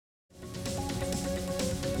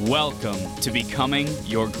Welcome to Becoming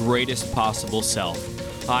Your Greatest Possible Self.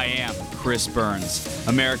 I am Chris Burns,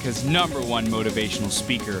 America's #1 motivational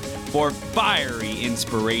speaker for fiery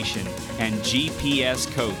inspiration and GPS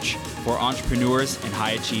coach for entrepreneurs and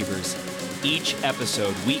high achievers. Each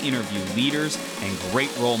episode, we interview leaders and great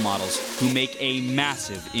role models who make a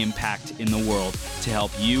massive impact in the world to help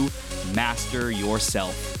you master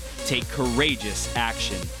yourself, take courageous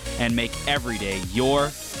action, and make every day your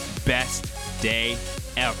best day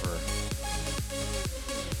ever.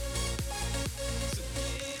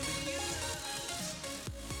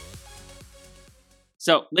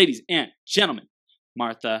 So, ladies and gentlemen,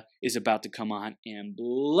 Martha is about to come on and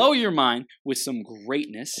blow your mind with some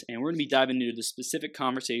greatness. And we're going to be diving into the specific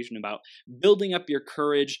conversation about building up your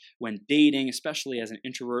courage when dating, especially as an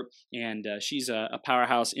introvert. And she's a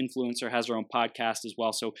powerhouse influencer, has her own podcast as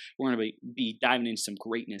well. So we're going to be diving into some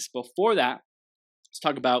greatness. Before that, let's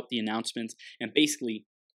talk about the announcements. And basically,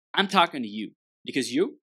 I'm talking to you because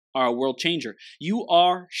you are a world changer. You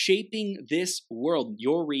are shaping this world,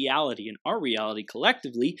 your reality and our reality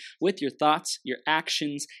collectively with your thoughts, your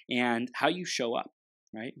actions, and how you show up,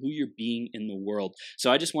 right? Who you're being in the world.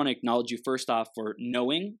 So I just want to acknowledge you first off for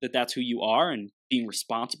knowing that that's who you are and being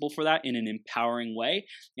responsible for that in an empowering way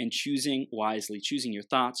and choosing wisely, choosing your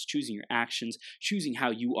thoughts, choosing your actions, choosing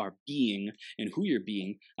how you are being and who you're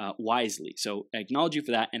being wisely. So I acknowledge you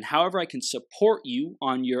for that. And however I can support you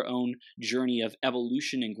on your own journey of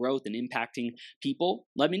evolution and growth and impacting people,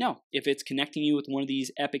 let me know. If it's connecting you with one of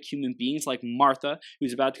these epic human beings like Martha,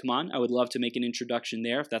 who's about to come on, I would love to make an introduction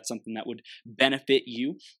there if that's something that would benefit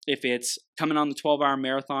you. If it's coming on the 12-hour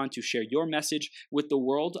marathon to share your message with the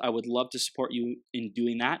world, I would love to support you in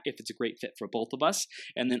doing that if it's a great fit for both of us.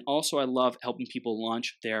 And then also I love helping people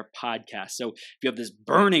launch their podcast. So if you have this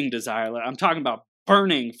burning desire, I'm talking about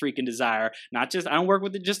burning freaking desire, not just, I don't work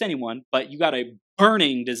with just anyone, but you got a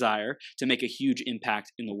burning desire to make a huge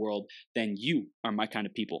impact in the world, then you are my kind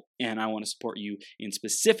of people. And I want to support you in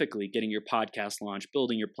specifically getting your podcast launched,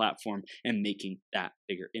 building your platform, and making that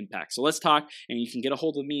bigger impact. So let's talk, and you can get a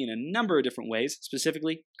hold of me in a number of different ways,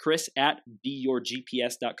 specifically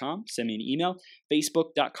chris@beyourgps.com. Send me an email,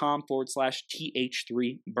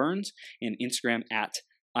 facebook.com/th3burns, and Instagram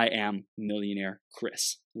 @I am Millionaire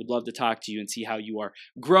Chris. Would love to talk to you and see how you are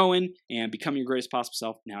growing and becoming your greatest possible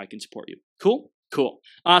self. Now I can support you. Cool? Cool.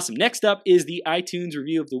 Awesome. Next up is the iTunes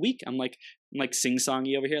review of the week. I'm like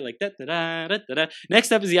sing-songy over here, like da da da da da da.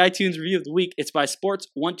 Next up is the iTunes review of the week. It's by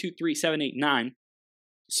Sports123789.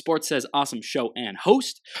 Sports says, awesome show and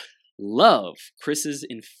host. Love Chris's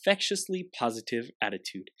infectiously positive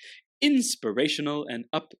attitude. Inspirational and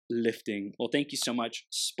uplifting. Well, thank you so much,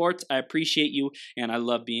 Sports. I appreciate you, and I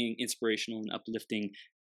love being inspirational and uplifting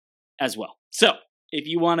as well. So, if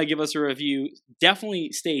you want to give us a review,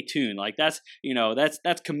 definitely stay tuned. Like that's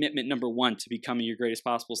commitment number 1 to becoming your greatest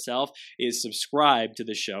possible self is subscribe to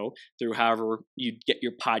the show through however you get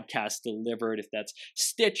your podcast delivered. If that's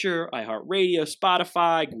Stitcher, iHeartRadio,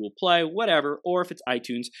 Spotify, Google Play, whatever, or if it's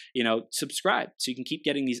iTunes, subscribe so you can keep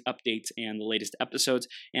getting these updates and the latest episodes.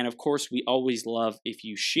 And of course, we always love if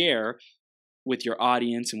you share with your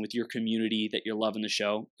audience and with your community that you're loving the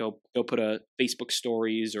show. Go put a Facebook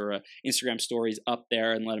stories or a Instagram stories up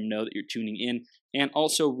there and let them know that you're tuning in. And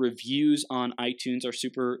also reviews on iTunes are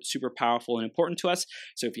super, super powerful and important to us.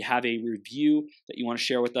 So if you have a review that you want to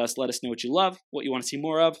share with us, let us know what you love, what you want to see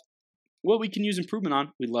more of, what we can use improvement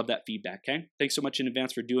on. We'd love that feedback, okay? Thanks so much in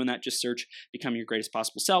advance for doing that. Just search Become Your Greatest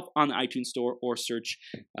Possible Self on the iTunes store or search,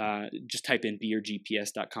 just type in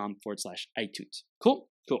beyourgps.com/iTunes. Cool?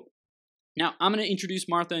 Now, I'm going to introduce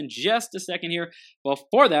Martha in just a second here.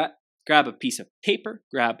 Before that, grab a piece of paper,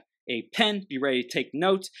 grab a pen, be ready to take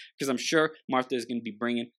notes, because I'm sure Martha is going to be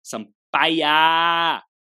bringing some fire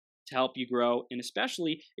to help you grow. And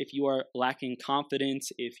especially if you are lacking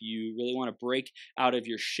confidence, if you really want to break out of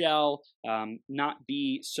your shell, not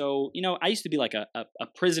be so, I used to be like a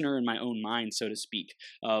prisoner in my own mind, so to speak,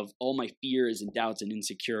 of all my fears and doubts and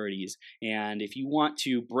insecurities. And if you want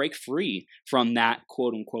to break free from that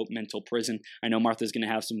quote unquote mental prison, I know Martha's going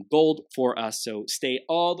to have some gold for us. So stay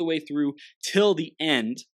all the way through till the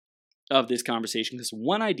end of this conversation, because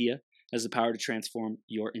one idea has the power to transform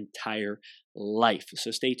your entire life.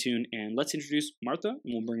 So stay tuned and let's introduce Martha, and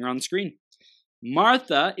we'll bring her on the screen.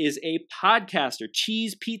 Martha is a podcaster,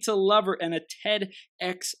 cheese pizza lover, and a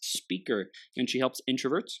TEDx speaker. And she helps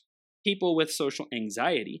introverts, people with social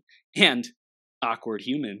anxiety, and awkward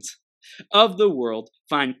humans of the world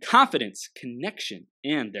find confidence, connection,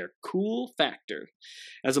 and their cool factor.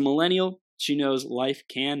 As a millennial, she knows life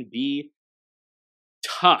can be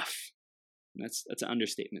tough. That's an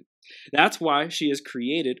understatement. That's why she has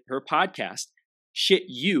created her podcast, shit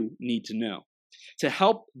you need to know to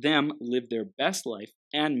help them live their best life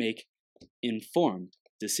and make informed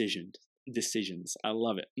decisions. I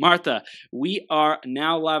love it. Martha, we are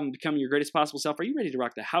now live and becoming your greatest possible self. Are you ready to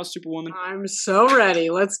rock the house, Superwoman? I'm so ready.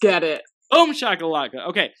 Let's get it. Boom shakalaka.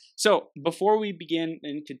 Okay, so before we begin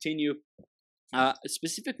and continue,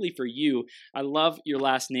 specifically for you, I love your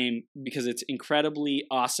last name because it's incredibly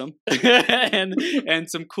awesome and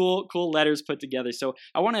some cool letters put together. So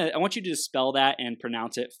I want you to spell that and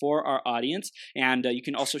pronounce it for our audience, and you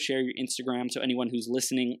can also share your Instagram. So anyone who's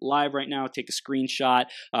listening live right now, take a screenshot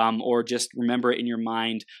or just remember it in your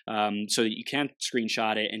mind so that you can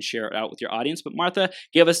screenshot it and share it out with your audience. But Martha,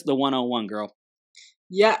 give us the 101, girl.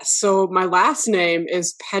 Yes, so my last name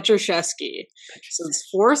is Petruszewski. So it's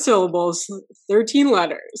 4 syllables, 13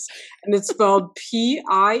 letters, and it's spelled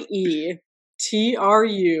Pietruszewski.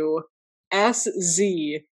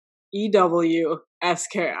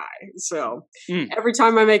 So every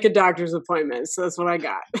time I make a doctor's appointment, so that's what I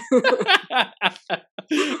got.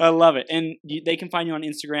 I love it. And they can find you on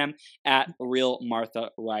Instagram at Real Martha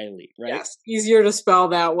Riley, right? Yes, easier to spell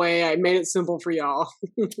that way. I made it simple for y'all.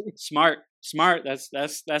 Smart.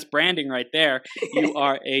 That's branding right there. You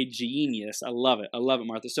are a genius. I love it,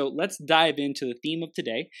 Martha. So let's dive into the theme of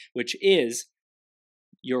today, which is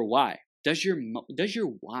your why. Does your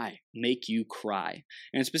why make you cry?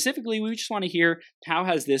 And specifically, we just want to hear, how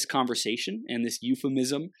has this conversation and this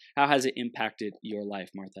euphemism, how has it impacted your life,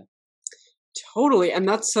 Martha? Totally. And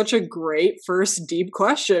that's such a great first deep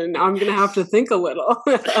question. I'm going to have to think a little.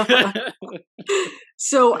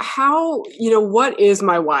 So what is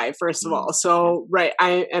my why, first of all? So, right,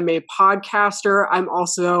 I am a podcaster. I'm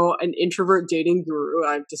also an introvert dating guru.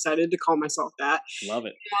 I've decided to call myself that. Love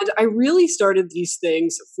it. And I really started these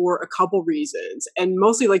things for a couple reasons. And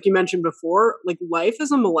mostly, like you mentioned before, like life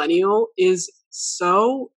as a millennial is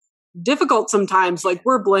so difficult sometimes. Like,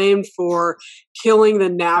 we're blamed for killing the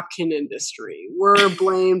napkin industry. We're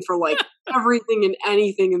blamed for like everything and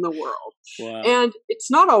anything in the world. Wow. And it's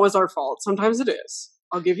not always our fault. Sometimes it is.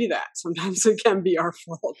 I'll give you that. Sometimes it can be our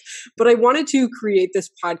fault. But I wanted to create this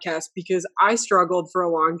podcast because I struggled for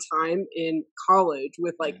a long time in college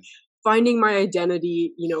with like finding my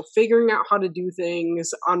identity, figuring out how to do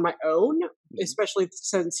things on my own, especially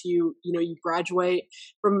since you graduate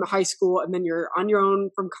from high school and then you're on your own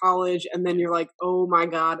from college and then you're like, oh my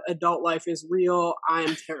God, adult life is real. I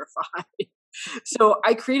am terrified. So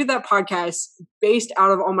I created that podcast based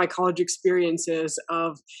out of all my college experiences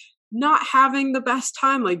of not having the best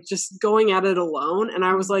time, like just going at it alone. And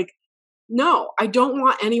I was like, no, I don't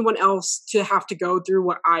want anyone else to have to go through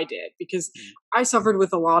what I did because I suffered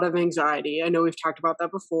with a lot of anxiety. I know we've talked about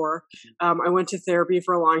that before. I went to therapy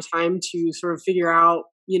for a long time to sort of figure out,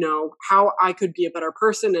 how I could be a better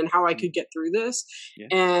person and how I could get through this. Yeah.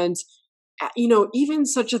 And, even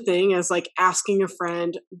such a thing as like asking a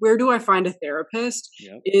friend, where do I find a therapist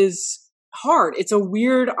is hard. It's a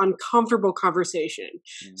weird, uncomfortable conversation.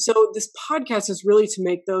 So this podcast is really to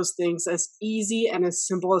make those things as easy and as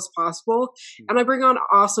simple as possible. And I bring on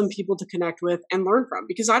awesome people to connect with and learn from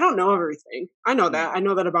because I don't know everything. I know that. I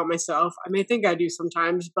know that about myself. I may think I do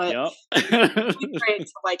sometimes, but it's great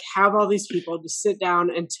to like have all these people just sit down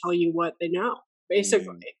and tell you what they know,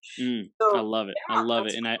 basically. So, I love it. Yeah, I love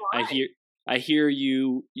it. And I hear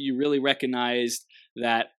you really recognized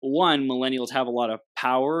that, one, millennials have a lot of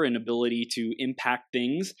power and ability to impact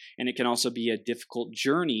things, and it can also be a difficult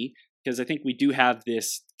journey because I think we do have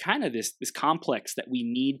this kind of this complex that we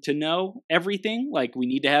need to know everything. Like, we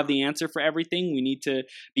need to have the answer for everything. We need to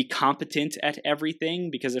be competent at everything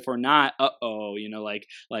because if we're not,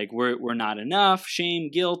 like we're not enough, shame,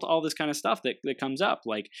 guilt, all this kind of stuff that comes up.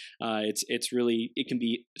 Like, it's really, it can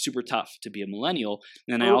be super tough to be a millennial.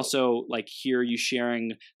 And I also like hear you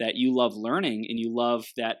sharing that you love learning and you love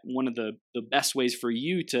that one of the best ways for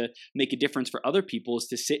you to make a difference for other people is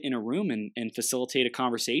to sit in a room and facilitate a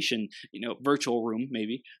conversation, virtual room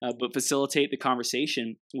maybe, but facilitate the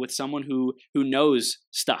conversation with someone who knows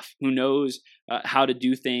stuff, who knows how to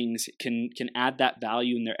do things, can add that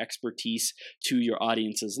value and their expertise to your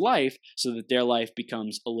audience's life so that their life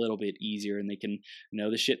becomes a little bit easier and they can know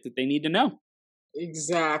the shit that they need to know.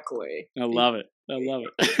 Exactly. I love it.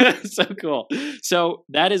 So cool. So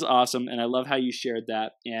that is awesome. And I love how you shared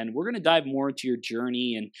that. And we're going to dive more into your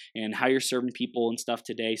journey and how you're serving people and stuff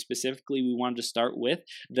today. Specifically, we wanted to start with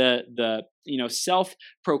the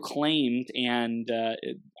self-proclaimed and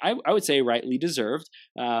I would say rightly deserved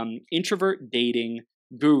introvert dating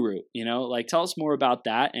guru. Like, tell us more about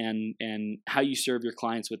that and how you serve your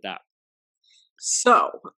clients with that. So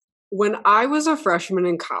when I was a freshman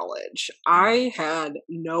in college, I had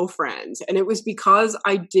no friends. And it was because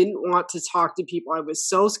I didn't want to talk to people. I was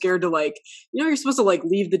so scared to like, you're supposed to like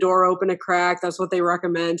leave the door open a crack. That's what they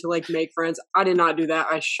recommend to like make friends. I did not do that.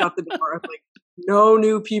 I shut the door. I had like no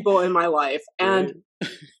new people in my life. And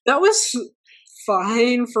that was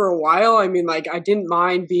fine for a while. I mean, like I didn't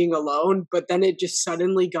mind being alone, but then it just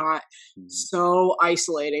suddenly got so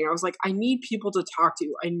isolating. I was like, I need people to talk to.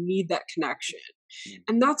 I need that connection.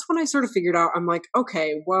 And that's when I sort of figured out, I'm like,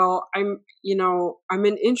 okay, well, I'm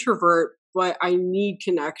an introvert, but I need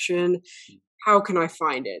connection. How can I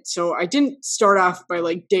find it? So I didn't start off by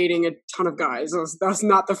like dating a ton of guys. That was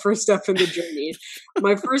not the first step in the journey.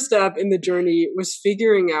 My first step in the journey was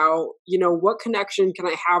figuring out, what connection can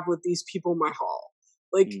I have with these people in my hall?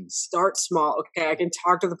 Like start small. Okay, I can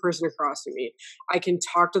talk to the person across from me. I can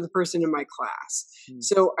talk to the person in my class.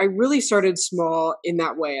 So I really started small in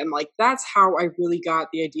that way. And like, that's how I really got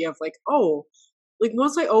the idea of like, oh, like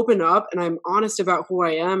once I open up and I'm honest about who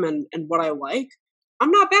I am and what I like,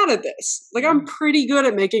 I'm not bad at this. Like I'm pretty good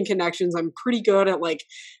at making connections. I'm pretty good at like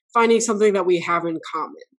finding something that we have in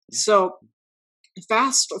common. So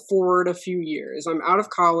fast forward a few years, I'm out of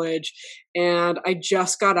college and I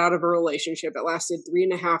just got out of a relationship. It lasted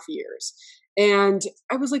 3.5 years. And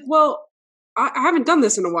I was like, well, I haven't done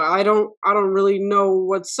this in a while. I don't really know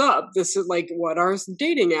what's up. This is like, what are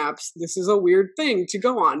dating apps? This is a weird thing to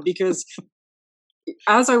go on because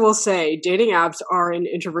as I will say, dating apps are an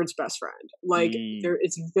introvert's best friend. Like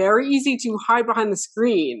it's very easy to hide behind the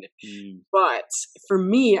screen. But for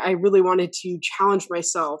me, I really wanted to challenge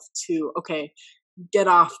myself to, okay, get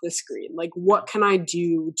off the screen. Like what can I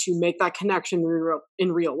do to make that connection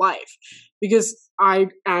in real life? Because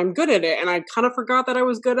I'm good at it. And I kind of forgot that I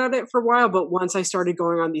was good at it for a while. But once I started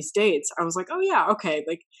going on these dates, I was like, oh yeah, okay.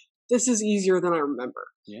 Like this is easier than I remember.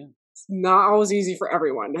 Yeah. Not always easy for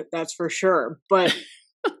everyone, that's for sure. But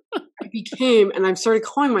and I've started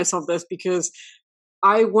calling myself this because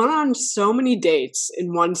I went on so many dates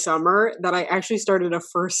in one summer that I actually started a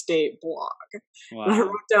first date blog. Wow. And I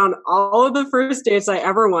wrote down all of the first dates I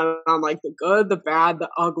ever went on, like the good, the bad, the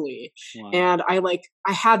ugly. Wow. And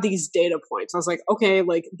I had these data points. I was like, okay,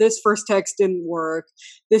 like this first text didn't work.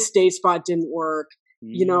 This date spot didn't work.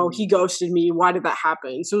 He ghosted me. Why did that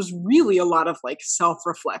happen? So it was really a lot of like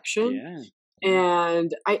self-reflection. Yeah.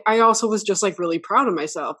 And I also was just like really proud of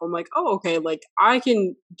myself. I'm like, oh, okay, like I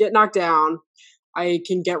can get knocked down. I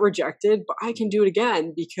can get rejected, but I can do it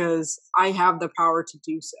again because I have the power to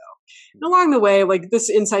do so. And along the way, like this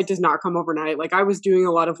insight does not come overnight. Like I was doing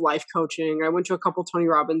a lot of life coaching. I went to a couple Tony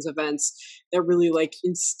Robbins events that really like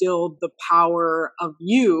instilled the power of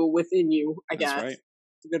you within you, I guess. That's right.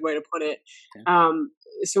 A good way to put it. Yeah.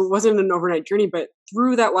 So it wasn't an overnight journey, but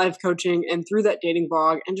through that life coaching and through that dating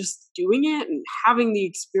blog and just doing it and having the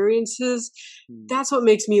experiences, that's what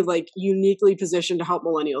makes me like uniquely positioned to help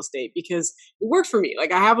millennials date because it worked for me.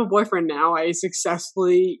 Like I have a boyfriend now. I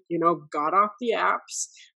successfully, got off the apps.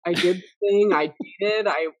 I did the thing. I dated.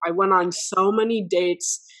 I went on so many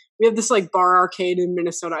dates. We have this like bar arcade in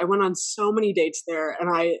Minnesota. I went on so many dates there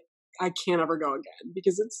and I can't ever go again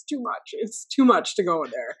because it's too much. It's too much to go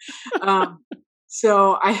there.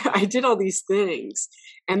 So I did all these things.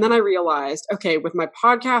 And then I realized, okay, with my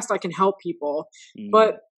podcast, I can help people.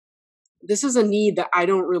 But this is a need that I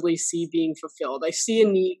don't really see being fulfilled. I see a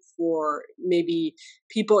need for maybe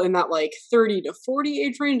people in that like 30 to 40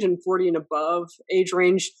 age range and 40 and above age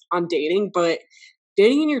range on dating. But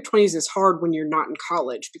dating in your 20s is hard when you're not in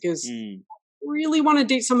college because you really want to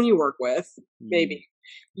date someone you work with, maybe.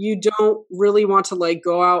 You don't really want to like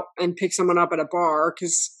go out and pick someone up at a bar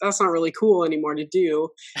because that's not really cool anymore to do.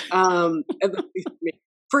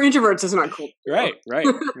 For introverts, it's not cool. Right.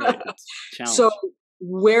 So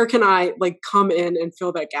where can I like come in and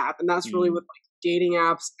fill that gap? And that's really with like dating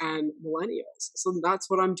apps and millennials. So that's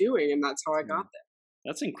what I'm doing, and that's how I got there.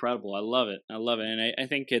 That's incredible. I love it. And I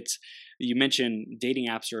think you mentioned dating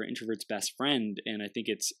apps are introverts' best friend. And I think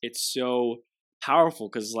it's so powerful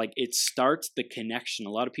because like it starts the connection. A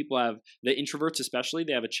lot of people have, the introverts especially,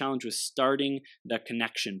 they have a challenge with starting the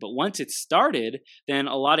connection. But once it's started, then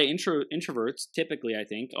a lot of introverts typically, I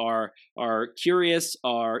think, are curious,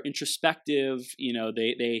 are introspective.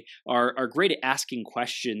 They are great at asking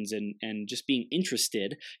questions and just being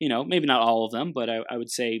interested. Maybe not all of them, but I would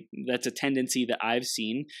say that's a tendency that I've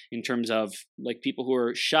seen in terms of like people who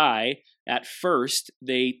are shy at first.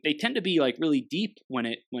 They tend to be like really deep when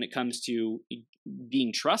it comes to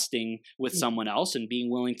being trusting with someone else and being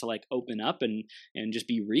willing to like open up and just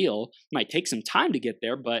be real. It might take some time to get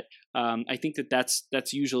there, but I think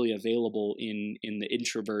that's usually available in the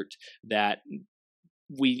introvert that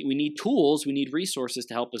we need tools, we need resources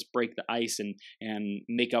to help us break the ice and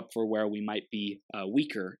make up for where we might be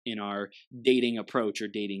weaker in our dating approach or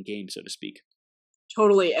dating game, so to speak.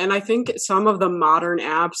 Totally. And I think some of the modern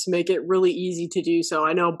apps make it really easy to do so.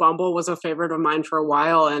 I know Bumble was a favorite of mine for a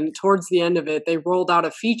while, and towards the end of it, they rolled out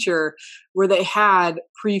a feature where they had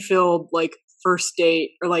pre-filled like first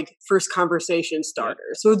date or like first conversation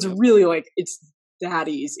starters. So it's really like, it's that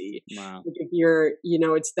easy. Wow. Like if you're,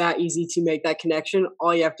 it's that easy to make that connection.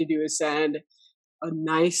 All you have to do is send a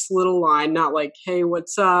nice little line, not like, hey,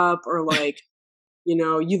 what's up? Or like,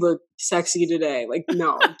 you look sexy today. Like,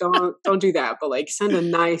 no, don't do that. But like send a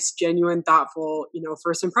nice, genuine, thoughtful,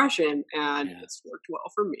 first impression. And it's worked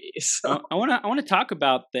well for me. So I want to talk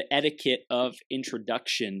about the etiquette of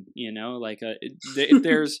introduction, like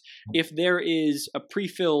if there is a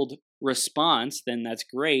pre-filled response, then that's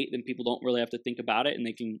great. Then people don't really have to think about it and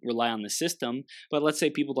they can rely on the system. But let's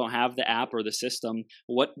say people don't have the app or the system.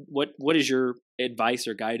 What is your advice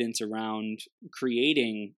or guidance around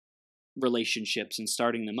creating relationships and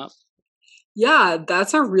starting them up? Yeah,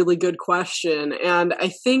 that's a really good question. And I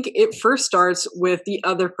think it first starts with the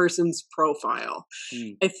other person's profile.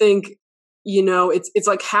 I think, it's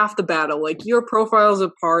like half the battle. Like your profile's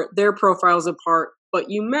apart, their profile's apart, but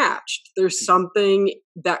you matched. There's something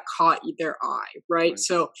that caught their eye, right?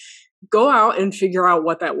 So go out and figure out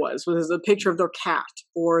what that was. Was it a picture of their cat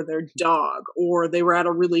or their dog, or they were at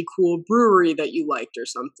a really cool brewery that you liked or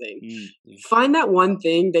something? Find that one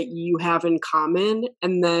thing that you have in common,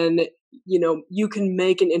 and then, you can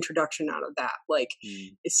make an introduction out of that. Like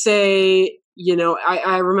say,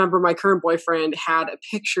 I remember my current boyfriend had a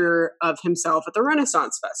picture of himself at the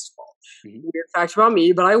Renaissance Festival. Weird fact about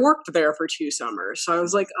me, but I worked there for 2 summers. So I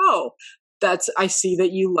was like, oh, I see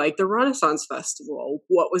that you like the Renaissance Festival.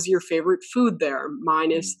 What was your favorite food there?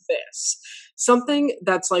 Mine is this. Something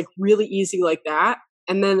that's like really easy like that.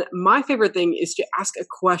 And then my favorite thing is to ask a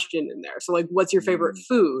question in there. So like, what's your favorite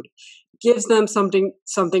food? Gives them something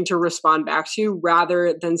to respond back to,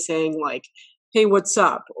 rather than saying like, hey, what's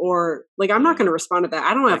up? Or like, I'm not going to respond to that.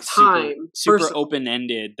 I don't have time. Super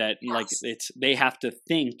open-ended that like they have to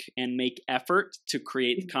think and make effort to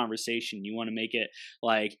create the conversation. You want to make it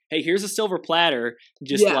like, hey, here's a silver platter.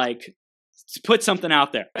 Just like put something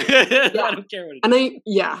out there. I don't care what it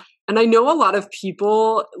is. And I know a lot of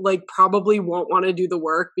people like probably won't want to do the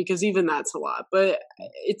work, because even that's a lot, but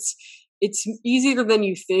it's easier than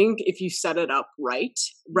you think if you set it up right,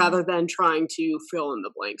 rather than trying to fill in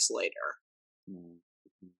the blanks later.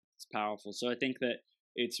 It's powerful. So I think that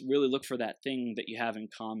it's really look for that thing that you have in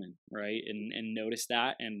common, right? And notice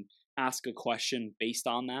that and ask a question based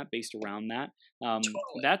around that.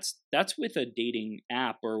 Totally. That's with a dating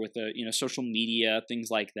app or with a social media, things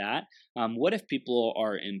like that. What if people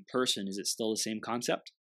are in person? Is it still the same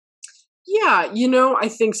concept? Yeah, I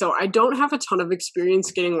think so. I don't have a ton of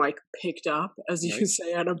experience getting like picked up, as you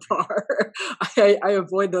say, at a bar. I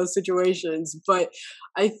avoid those situations. But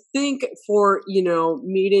I think for,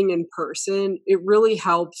 meeting in person, it really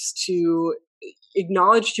helps to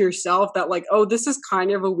acknowledge to yourself that like, oh, this is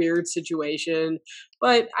kind of a weird situation,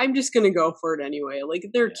 but I'm just going to go for it anyway. Like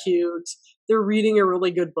they're cute. They're reading a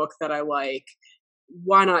really good book that I like.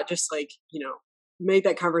 Why not just like, make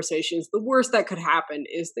that conversation? The worst that could happen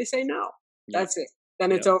is they say no. That's it.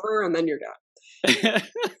 Then it's over, and then you're done.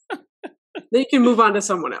 Then you can move on to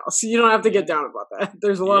someone else. You don't have to get down about that.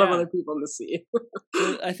 There's a lot of other people in the sea.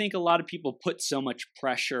 I think a lot of people put so much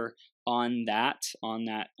pressure on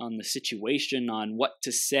the situation, on what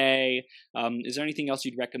to say. Is there anything else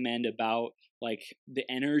you'd recommend about like the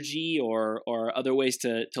energy or other ways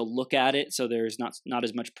to look at it so there's not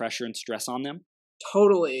as much pressure and stress on them?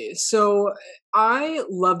 Totally. So I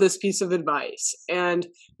love this piece of advice, and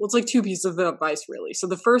it's like 2 pieces of advice really. So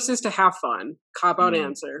the first is to have fun, cop out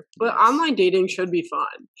answer, but online dating should be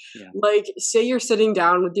fun. Yeah. Like say you're sitting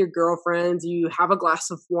down with your girlfriends, you have a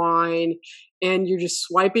glass of wine, and you're just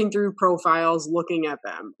swiping through profiles, looking at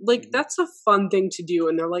them. Like that's a fun thing to do.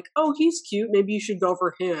 And they're like, oh, he's cute. Maybe you should go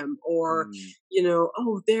for him. Or,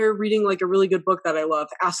 oh, they're reading like a really good book that I love.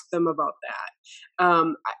 Ask them about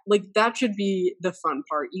that. Like that should be the fun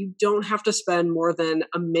part. You don't have to spend more than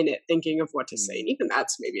a minute thinking of what to say. And even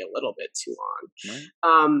that's maybe a little bit too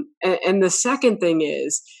long. Right. And the second thing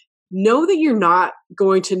is, know that you're not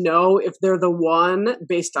going to know if they're the one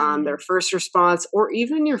based on their first response or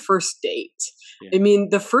even your first date. Yeah. I mean,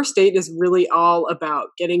 the first date is really all about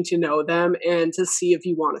getting to know them and to see if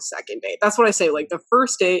you want a second date. That's what I say. Like the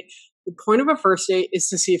first date, the point of a first date is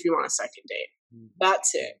to see if you want a second date.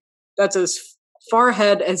 That's it. That's as far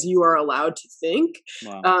ahead as you are allowed to think.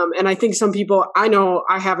 Wow. And I think some people, I know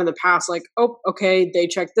I have in the past, like, oh, okay, they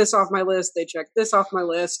checked this off my list, they checked this off my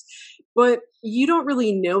list. But you don't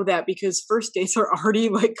really know that because first dates are already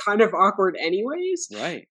like kind of awkward anyways.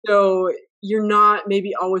 Right. So you're not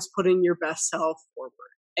maybe always putting your best self forward.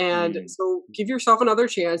 And so give yourself another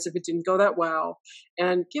chance if it didn't go that well,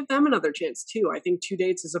 and give them another chance too. I think 2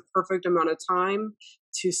 dates is a perfect amount of time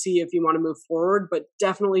to see if you want to move forward, but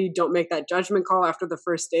definitely don't make that judgment call after the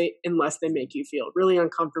first date unless they make you feel really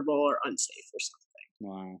uncomfortable or unsafe or something.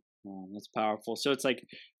 Wow. Wow, that's powerful. So it's like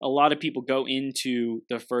a lot of people go into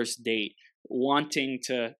the first date wanting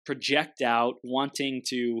to project out, wanting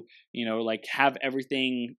to, like have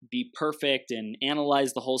everything be perfect and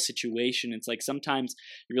analyze the whole situation. It's like sometimes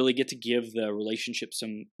you really get to give the relationship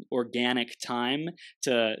some organic time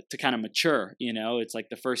to kind of mature. It's like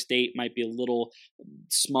the first date might be a little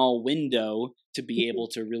small window to be able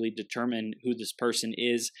to really determine who this person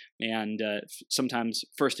is. And sometimes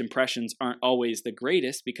first impressions aren't always the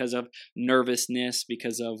greatest because of nervousness,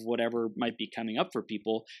 because of whatever might be coming up for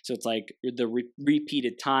people. So it's like the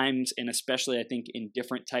repeated times, and especially I think in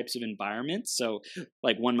different types of environments. So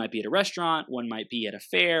like one might be at a restaurant, one might be at a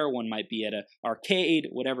fair, one might be at an arcade,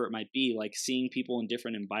 whatever it might be. Like seeing people in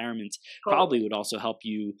different environments probably would also help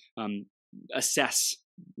you assess,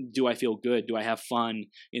 do I feel good? Do I have fun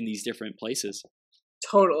in these different places?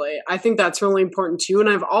 Totally. I think that's really important too. And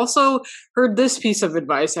I've also heard this piece of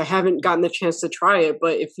advice. I haven't gotten the chance to try it,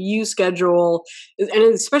 but if you schedule,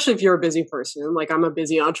 and especially if you're a busy person, like I'm a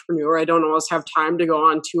busy entrepreneur, I don't always have time to go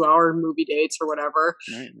on 2-hour movie dates or whatever.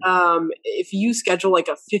 Right. If you schedule like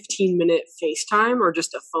a 15-minute FaceTime or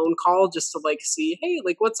just a phone call just to like see, hey,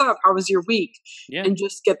 like what's up? How was your week? Yeah. And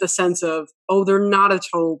just get the sense of, oh, they're not a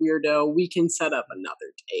total weirdo. We can set up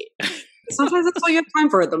another date. Sometimes that's all you have time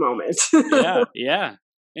for at the moment. Yeah.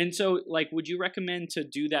 And so, like, would you recommend to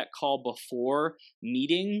do that call before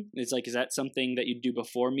meeting? Is that something that you do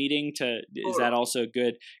before meeting? Is that also a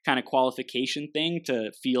good kind of qualification thing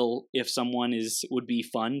to feel if someone would be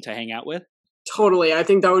fun to hang out with? Totally. I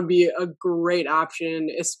think that would be a great option,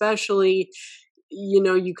 especially,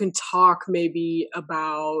 you can talk maybe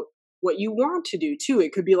about what you want to do too.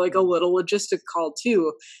 It could be like a little logistic call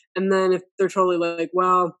too. And then if they're totally like,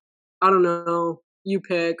 well, I don't know, you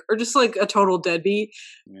pick, or just like a total deadbeat,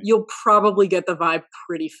 you'll probably get the vibe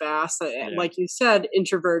pretty fast. Like you said,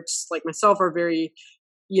 introverts like myself are very,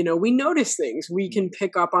 we notice things. We can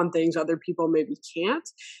pick up on things other people maybe can't.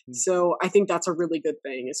 So I think that's a really good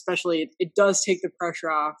thing, especially it does take the pressure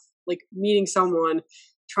off, like meeting someone,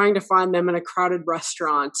 trying to find them in a crowded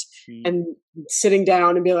restaurant and sitting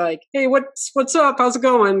down and be like, hey, what's up? How's it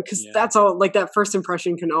going? Because that's all, like that first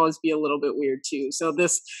impression can always be a little bit weird too. So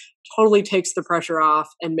this totally takes the pressure off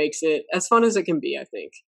and makes it as fun as it can be, I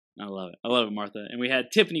think. I love it, Martha. And we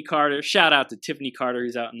had Tiffany Carter. Shout out to Tiffany Carter,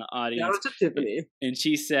 who's out in the audience. Shout out to Tiffany. And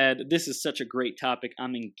she said, this is such a great topic.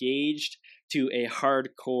 I'm engaged to a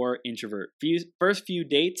hardcore introvert. First few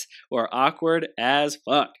dates were awkward as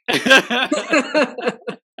fuck.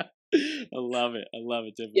 I love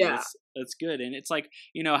it, Tiffany. Yeah. That's good. And it's like,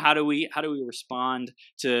 how do we respond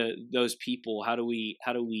to those people? How do we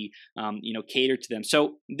cater to them?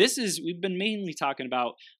 So we've been mainly talking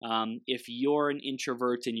about if you're an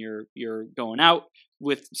introvert and you're going out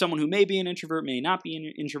with someone who may be an introvert, may not be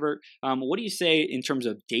an introvert. What do you say in terms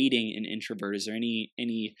of dating an introvert? Is there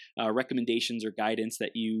any recommendations or guidance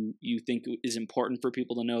that you think is important for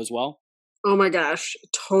people to know as well? Oh my gosh,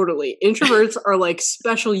 totally. Introverts are like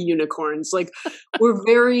special unicorns. Like we're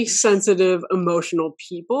very sensitive, emotional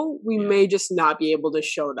people. We may just not be able to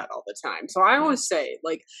show that all the time. So I always say,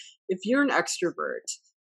 like, if you're an extrovert,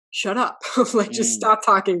 shut up. Like just stop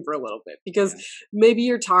talking for a little bit because maybe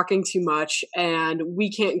you're talking too much and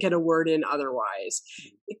we can't get a word in otherwise.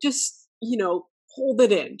 It just, hold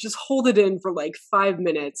it in. Just hold it in for like 5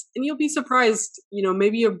 minutes and you'll be surprised,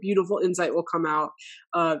 maybe a beautiful insight will come out,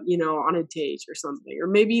 on a date or something. Or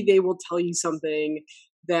maybe they will tell you something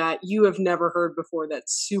that you have never heard before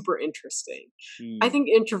that's super interesting. I think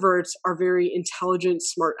introverts are very intelligent,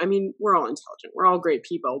 smart. I mean, we're all intelligent. We're all great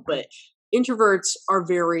people, but introverts are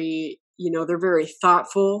very, they're very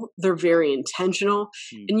thoughtful. They're very intentional.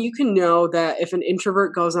 And you can know that if an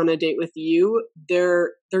introvert goes on a date with you, they're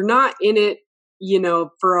not in it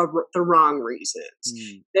for the wrong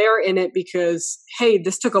reasons. They're in it because, hey,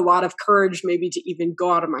 this took a lot of courage maybe to even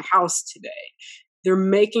go out of my house today. They're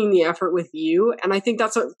making the effort with you. And I think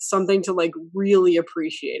that's something to like really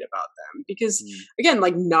appreciate about them because again,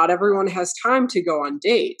 like not everyone has time to go on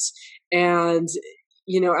dates. And,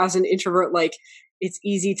 as an introvert, like it's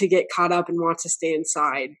easy to get caught up and want to stay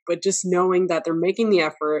inside, but just knowing that they're making the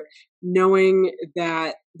effort, knowing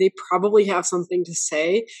that they probably have something to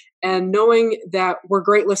say, and knowing that we're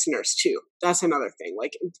great listeners too. That's another thing.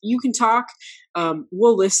 Like, you can talk,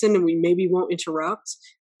 we'll listen, and we maybe won't interrupt,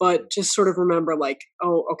 but just sort of remember, like,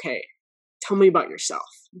 oh, okay, tell me about yourself.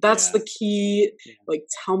 That's the key. Yeah. Like,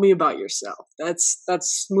 tell me about yourself. That's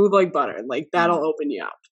smooth like butter. Like, that'll open you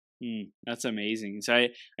up. That's amazing. So I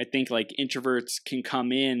think like introverts can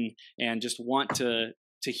come in and just want to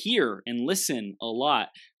hear and listen a lot,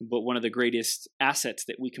 but one of the greatest assets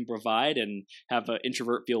that we can provide and have an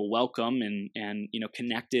introvert feel welcome and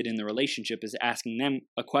connected in the relationship is asking them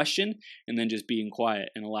a question and then just being quiet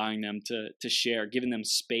and allowing them to share, giving them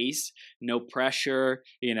space, no pressure,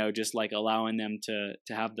 just like allowing them to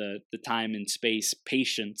have the time and space,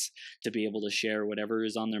 patience to be able to share whatever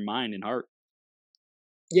is on their mind and heart.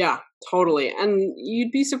 Yeah, totally. And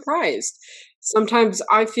you'd be surprised. Sometimes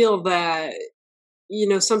I feel that,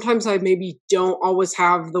 sometimes I maybe don't always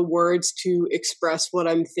have the words to express what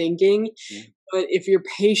I'm thinking. Yeah. But if you're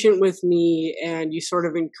patient with me and you sort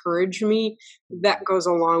of encourage me, that goes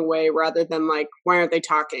a long way, rather than like, why aren't they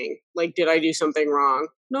talking? Like, did I do something wrong?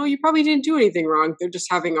 No, you probably didn't do anything wrong. They're just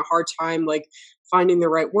having a hard time, like, finding the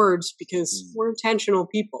right words, because we're intentional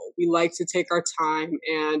people. We like to take our time,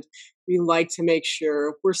 and we like to make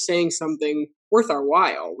sure we're saying something worth our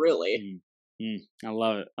while, really. I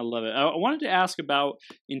love it. I love it. I wanted to ask about,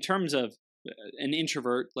 in terms of an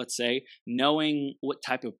introvert, let's say, knowing what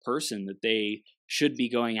type of person that they should be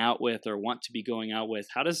going out with or want to be going out with.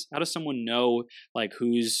 How does someone know like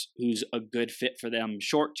who's a good fit for them,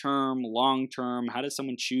 short term, long term? How does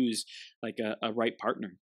someone choose like a right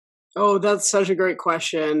partner? Oh, that's such a great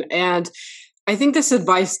question. And I think this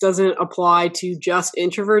advice doesn't apply to just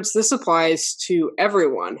introverts. This applies to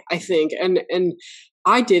everyone, I think. And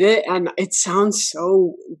I did it, and it sounds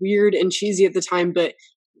so weird and cheesy at the time, but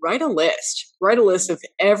write a list. Write a list of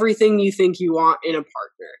everything you think you want in a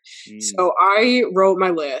partner. So I wrote my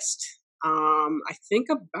list, I think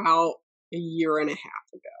about a year and a half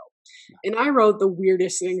ago. And I wrote the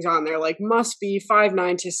weirdest things on there, like must be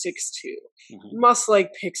 5'9" to 6'2", must like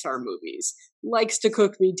Pixar movies, likes to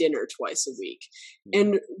cook me dinner twice a week,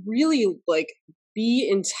 and really like be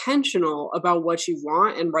intentional about what you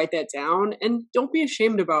want and write that down, and don't be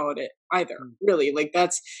ashamed about it either. Really, like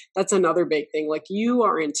that's another big thing. Like, you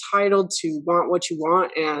are entitled to want what you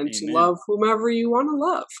want and to love whomever you want to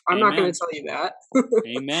love. I'm not going to tell you that.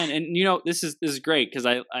 Amen. And this is great, because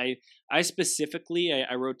I specifically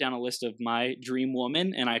I wrote down a list of my dream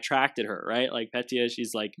woman, and I attracted her, right? Like Petya,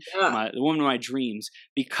 she's like the woman of my dreams,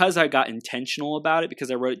 because I got intentional about it,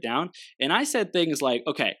 because I wrote it down, and I said things like,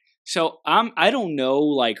 okay, so I don't know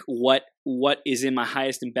like what is in my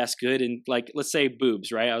highest and best good, and like, let's say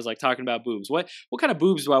boobs, right? I was like talking about boobs. What kind of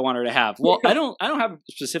boobs do I want her to have? Well, I don't have a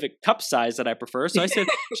specific cup size that I prefer. So I said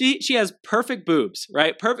she has perfect boobs,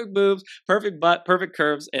 right? Perfect boobs, perfect butt, perfect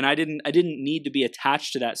curves, and I didn't need to be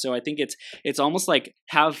attached to that. So I think it's almost like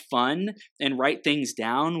have fun and write things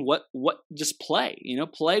down. What just play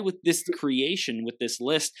with this creation, with this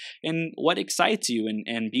list, and what excites you,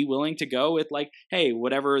 and be willing to go with like, hey,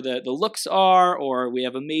 whatever the looks are, or we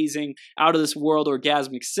have amazing out of this world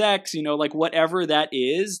orgasmic sex, like whatever that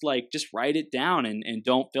is, like just write it down and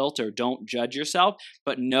don't filter, don't judge yourself,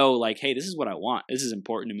 but know like, hey, this is what I want. This is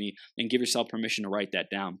important to me, and give yourself permission to write that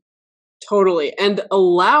down. Totally. And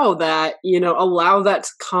allow that to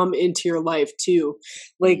come into your life too.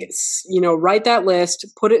 Like, write that list,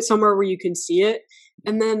 put it somewhere where you can see it,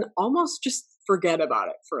 and then almost just forget about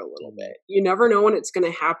it for a little bit. You never know when it's going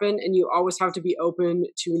to happen, and you always have to be open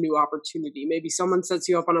to a new opportunity. Maybe someone sets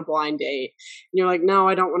you up on a blind date, and you're like, no,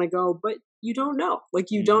 I don't want to go, but you don't know. Like,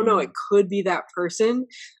 you don't know. It could be that person.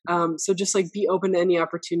 So just like be open to any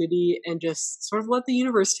opportunity and just sort of let the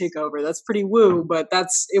universe take over. That's pretty woo, but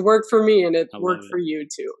it worked for me, and it worked for you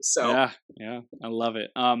too. So yeah, I love it.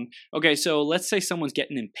 Okay, so let's say someone's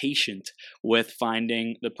getting impatient with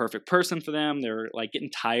finding the perfect person for them. They're like getting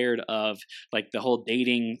tired of like the whole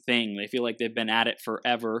dating thing. They feel like they've been at it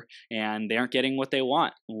forever and they aren't getting what they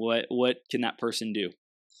want. What can that person do?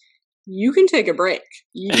 You can take a break.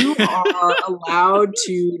 You are allowed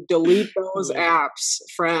to delete those apps,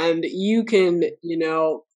 friend. You can,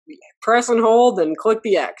 press and hold and click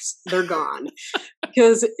the X. They're gone.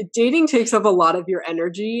 Because dating takes up a lot of your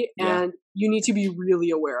energy, and you need to be really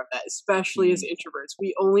aware of that, especially as introverts.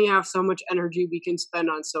 We only have so much energy we can spend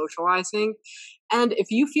on socializing. And if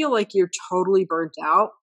you feel like you're totally burnt out,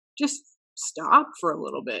 just stop for a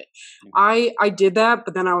little bit. I did that,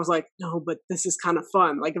 but then I was like, no, but this is kind of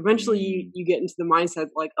fun. Like, eventually you get into the mindset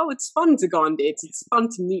like, oh, it's fun to go on dates. It's fun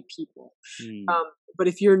to meet people. but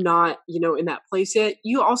if you're not, in that place yet,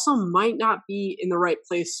 you also might not be in the right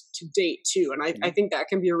place to date too. And I think that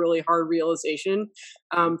can be a really hard realization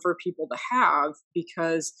for people to have,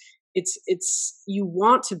 because you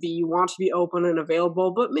want to be open and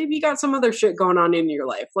available, but maybe you got some other shit going on in your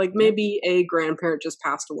life. Like maybe a grandparent just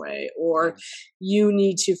passed away, or you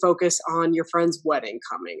need to focus on your friend's wedding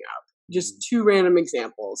coming up. Just two random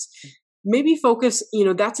examples. Maybe focus,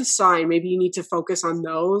 that's a sign. Maybe you need to focus on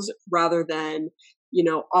those rather than,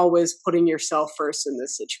 always putting yourself first in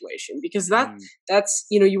this situation, because that's,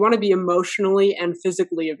 you want to be emotionally and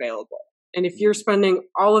physically available. And if you're spending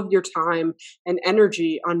all of your time and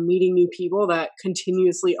energy on meeting new people that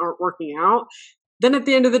continuously aren't working out, then at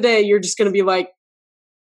the end of the day, you're just going to be like,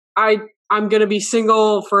 I'm going to be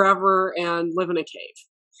single forever and live in a cave.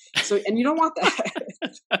 So, and you don't want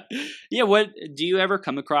that. Yeah. What do you ever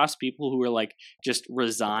come across people who are like just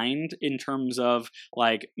resigned in terms of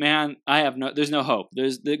like, man, there's no hope.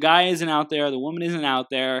 The guy isn't out there. The woman isn't out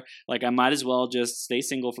there. Like I might as well just stay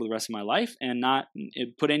single for the rest of my life and not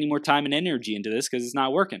put any more time and energy into this because it's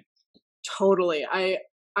not working. Totally.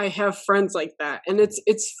 I have friends like that, and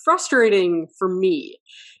it's frustrating for me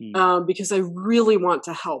because I really want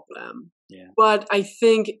to help them. Yeah. But I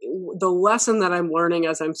think the lesson that I'm learning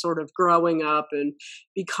as I'm sort of growing up and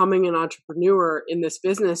becoming an entrepreneur in this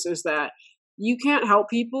business is that you can't help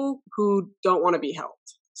people who don't want to be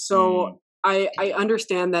helped. So I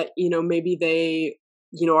understand that, maybe they,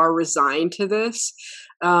 are resigned to this.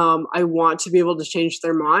 I want to be able to change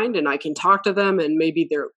their mind, and I can talk to them and maybe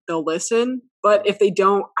they'll listen. But if they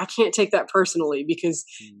don't, I can't take that personally because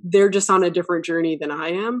they're just on a different journey than I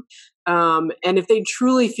am. And if they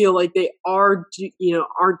truly feel like they aren't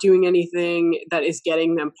doing anything that is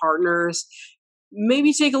getting them partners,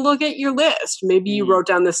 maybe take a look at your list. Maybe you wrote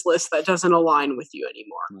down this list that doesn't align with you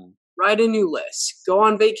anymore. Write a new list. Go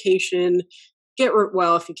on vacation.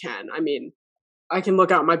 Well, if you can. I mean, I can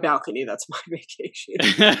look out my balcony. That's my vacation.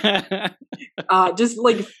 Just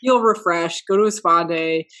like feel refreshed, go to a spa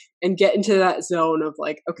day and get into that zone of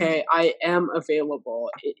like, okay, I am available.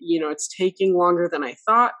 It's taking longer than I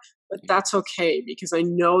thought, but that's okay because I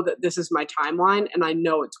know that this is my timeline and I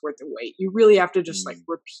know it's worth the wait. You really have to just like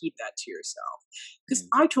repeat that to yourself, because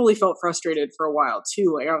I totally felt frustrated for a while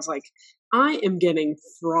too. Like I was like, I am getting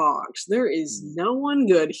frogged. There is no one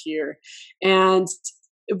good here.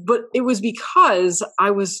 But it was because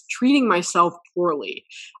I was treating myself poorly.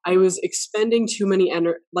 I was expending too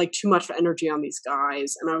much energy on these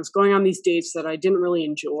guys, and I was going on these dates that I didn't really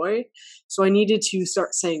enjoy. So I needed to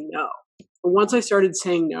start saying no. But once I started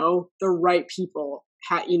saying no, the right people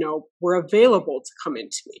were available to come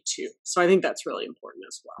into me too. So I think that's really important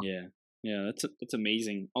as well. Yeah. Yeah, that's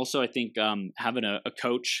amazing. Also, I think having a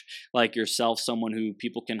coach like yourself, someone who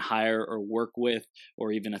people can hire or work with,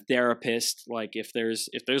 or even a therapist, like if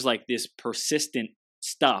there's like this persistent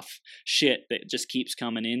shit that just keeps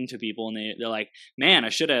coming into people, and they're like, man, I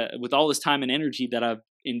should have, with all this time and energy that I've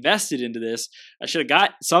invested into this, I should have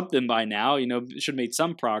got something by now, should have made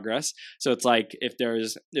some progress. So it's like if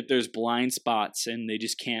there's blind spots and they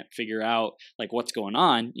just can't figure out like what's going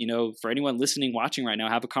on, for anyone listening, watching right now,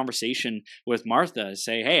 have a conversation with Martha.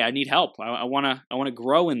 Say, hey, I need help. I want to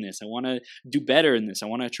grow in this. I want to do better in this. I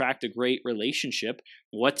want to attract a great relationship.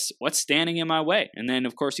 What's standing in my way? And then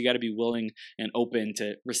of course you got to be willing and open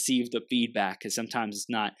to receive the feedback, because sometimes it's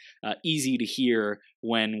not easy to hear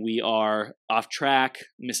when we are off track,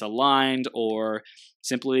 misaligned, or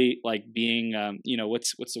simply like being,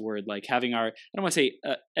 what's the word? Like having I don't want to say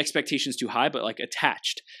expectations too high, but like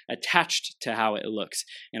attached to how it looks.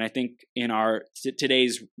 And I think in our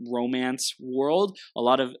today's romance world, a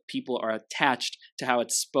lot of people are attached to how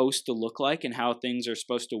it's supposed to look like and how things are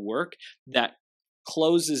supposed to work. That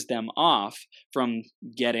closes them off from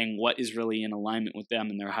getting what is really in alignment with them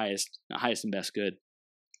and their highest and best good.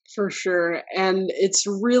 For sure. And it's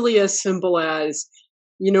really as simple as,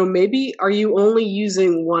 maybe are you only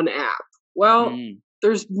using one app? Well,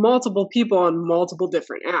 there's multiple people on multiple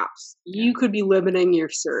different apps. You could be limiting your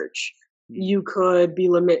search. You could be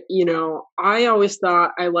I always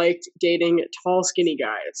thought I liked dating tall, skinny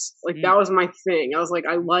guys. Like that was my thing. I was like,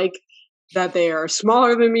 I like that they are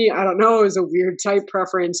smaller than me. I don't know. It was a weird type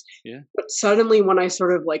preference. Yeah. But suddenly when I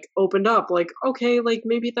sort of like opened up, like, okay, like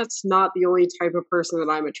maybe that's not the only type of person that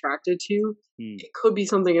I'm attracted to. It could be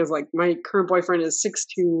something as like my current boyfriend is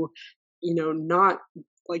 6'2", not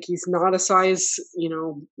like he's not a size,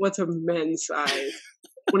 what's a men's size?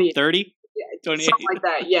 28. 30? Yeah, something like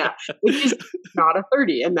that. Yeah. He's not a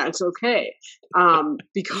 30, and that's okay.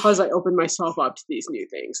 Because I opened myself up to these new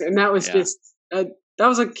things. And that was just that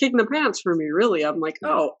was a kick in the pants for me, really. I'm like,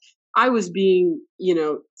 oh, I was being,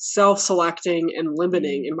 self-selecting and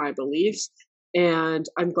limiting in my beliefs. And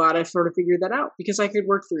I'm glad I sort of figured that out because I could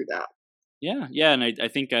work through that. Yeah, and I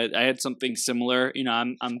think I had something similar.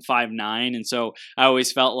 I'm 5'9", and so I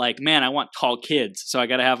always felt like, man, I want tall kids, so I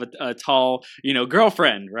got to have a tall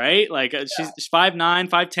girlfriend, right? Like she's 5'9",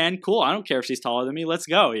 5'10", cool. I don't care if she's taller than me, let's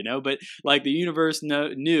go, But like the universe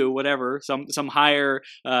knew whatever some higher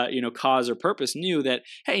cause or purpose knew that,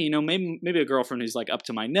 hey, maybe a girlfriend who's like up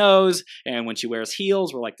to my nose, and when she wears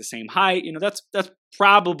heels, we're like the same height. That's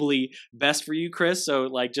probably best for you, Chris. So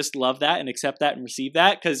like just love that and accept that and receive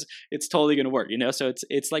that because it's totally going to work, So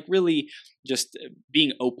it's like really just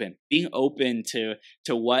being open to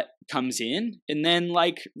what comes in, and then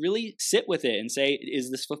like really sit with it and say, is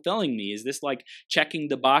this fulfilling me? Is this like checking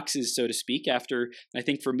the boxes, so to speak? After, I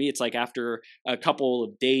think for me, it's like after a couple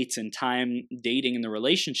of dates and time dating in the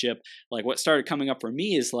relationship, like what started coming up for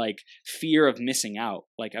me is like fear of missing out.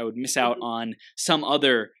 Like I would miss out on some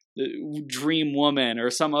other dream woman or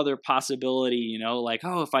some other possibility, like,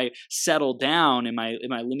 oh, if I settle down, am I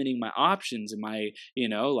limiting my options? Am I,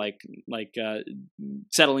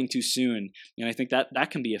 settling too soon? And I think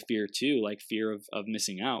that can be a fear too, like fear of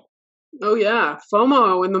missing out. Oh yeah.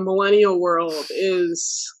 FOMO in the millennial world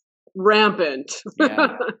is rampant.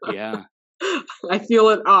 Yeah. I feel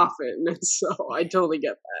it often. So I totally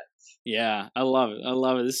get that. Yeah. I love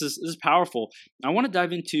it. This is powerful. I want to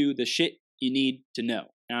dive into the shit you need to know.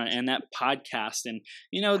 And that podcast, and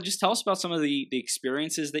just tell us about some of the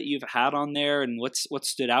experiences that you've had on there, and what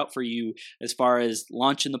stood out for you as far as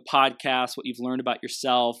launching the podcast, what you've learned about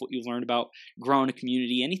yourself, what you've learned about growing a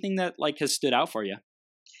community, anything that like has stood out for you.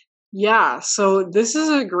 Yeah, so this is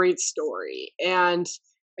a great story, and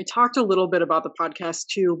I talked a little bit about the podcast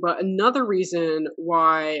too, but another reason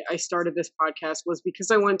why I started this podcast was because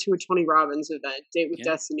I went to a Tony Robbins event, Date with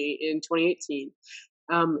Destiny, in 2018.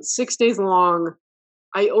 6 days long.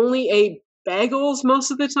 I only ate bagels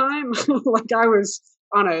most of the time. Like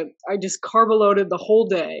I just carb-loaded the whole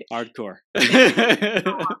day. Hardcore.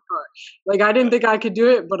 Like I didn't think I could do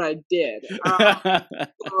it, but I did.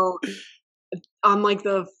 So on like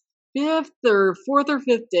the fourth or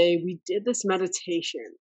fifth day, we did this meditation,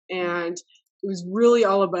 and it was really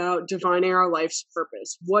all about defining our life's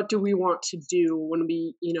purpose. What do we want to do when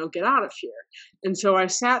we, get out of here? And so I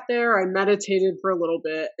sat there, I meditated for a little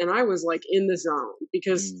bit, and I was like in the zone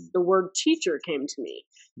because the word teacher came to me.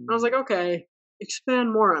 I was like, okay,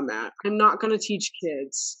 expand more on that. I'm not going to teach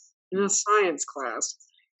kids in a science class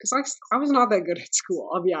because I was not that good at school,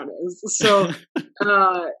 I'll be honest. So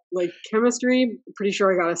like chemistry, pretty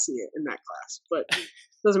sure I got a C in that class, but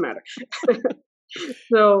doesn't matter.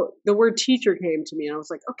 So the word teacher came to me, and I was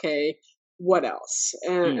like, okay, what else?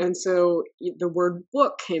 And so the word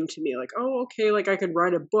book came to me, like, oh, okay, like I could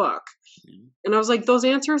write a book. And I was like, those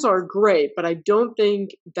answers are great, but I don't think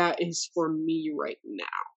that is for me right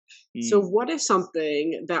now. So what is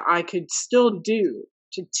something that I could still do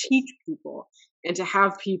to teach people and to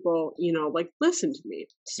have people, like listen to me?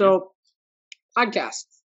 So podcast.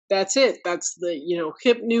 That's it. That's the,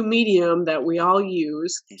 hip new medium that we all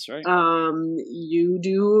use. That's right. You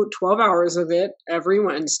do 12 hours of it every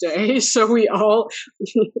Wednesday. So we all,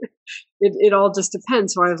 it all just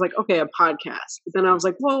depends. So I was like, okay, a podcast. But then I was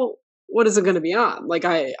like, well, what is it going to be on? Like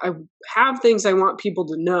I have things I want people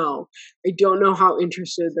to know. I don't know how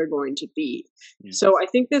interested they're going to be. So I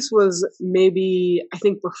think this was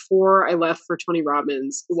before I left for Tony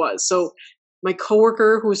Robbins it was. So my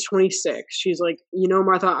coworker who was 26, she's like,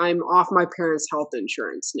 Martha, I'm off my parents' health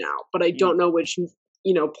insurance now, but I don't know which,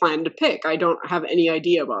 plan to pick. I don't have any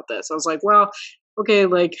idea about this. I was like, well, okay,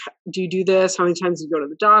 like, do you do this? How many times do you go to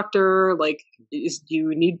the doctor? Like, do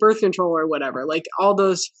you need birth control or whatever? Like, all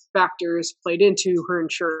those factors played into her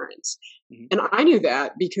insurance. And I knew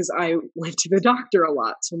that because I went to the doctor a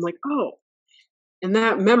lot. So I'm like, oh, and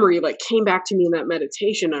that memory like came back to me in that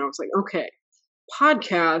meditation. And I was like, okay,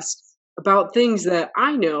 podcast about things that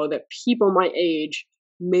I know that people my age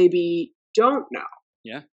maybe don't know.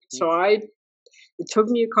 Yeah. So it took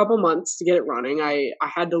me a couple months to get it running. I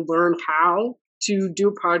had to learn how to do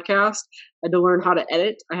a podcast. I had to learn how to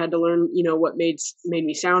edit. I had to learn, what made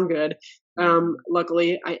me sound good.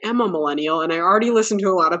 Luckily I am a millennial and I already listened to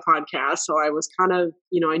a lot of podcasts. So I was kind of,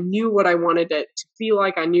 I knew what I wanted it to feel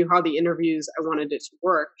like. I knew how the interviews I wanted it to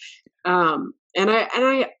work. And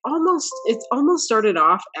it almost started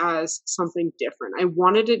off as something different. I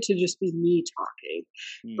wanted it to just be me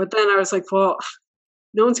talking. But then I was like, well,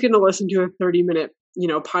 no one's going to listen to a 30-minute,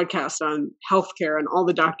 podcast on healthcare and all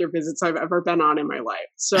the doctor visits I've ever been on in my life.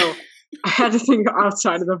 So I had to think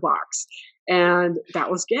outside of the box. And that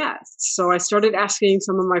was guests. So I started asking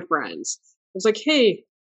some of my friends. I was like, hey,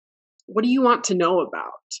 what do you want to know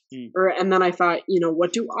about? And then I thought,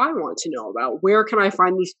 what do I want to know about? Where can I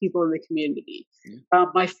find these people in the community?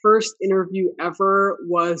 My first interview ever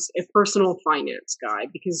was a personal finance guy,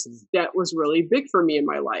 because that was really big for me in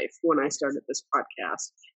my life when I started this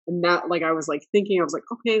podcast. And that, I was thinking,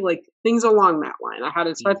 okay, things along that line. I had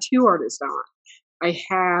a tattoo artist on. I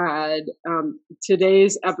had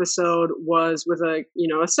today's episode was with a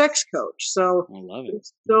sex coach. So I love it.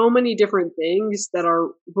 So many different things that are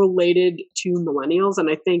related to millennials, and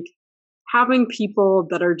I think having people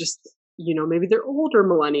that are just maybe they're older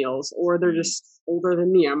millennials, or they're just older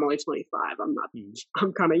than me. I'm only 25.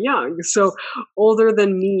 I'm kind of young, so older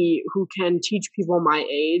than me, who can teach people my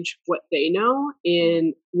age what they know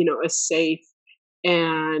in a safe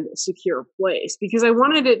and secure place, because I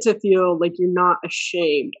wanted it to feel like you're not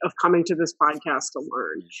ashamed of coming to this podcast to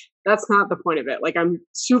learn. That's not the point of it. I'm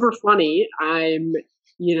super funny. I'm,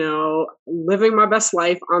 living my best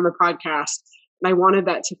life on the podcast. And I wanted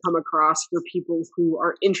that to come across for people who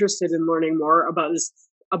are interested in learning more about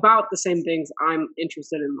the same things I'm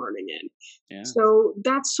interested in learning in. Yeah. So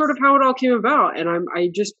that's sort of how it all came about. And I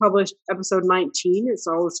just published episode 19. It's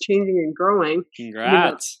always changing and growing.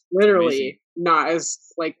 Congrats. Literally not as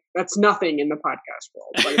that's nothing in the podcast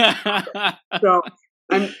world. So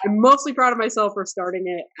I'm mostly proud of myself for starting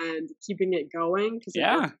it and keeping it going. It's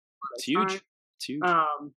huge. It's huge.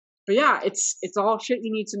 But yeah, it's all shit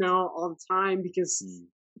you need to know all the time, because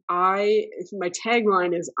my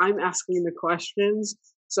tagline is I'm asking the questions,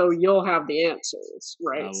 so you'll have the answers,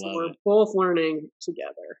 right? So we're both learning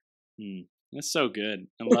together. That's so good.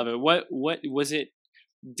 I love it. What was it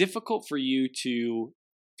difficult for you to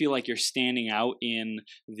feel like you're standing out in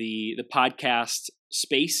the podcast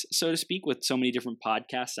space, so to speak, with so many different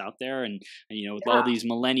podcasts out there, and with all these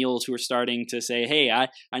millennials who are starting to say, hey,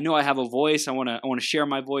 I know I have a voice, I want to share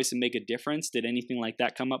my voice and make a difference? Did anything like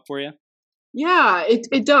that come up for you? Yeah,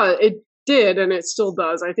 it does. It did, and it still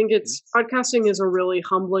does. I think podcasting is a really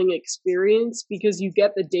humbling experience, because you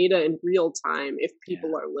get the data in real time if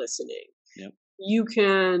people are listening. Yep. You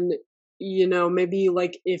can, maybe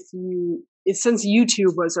since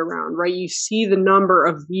YouTube was around, right? You see the number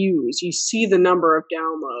of views, you see the number of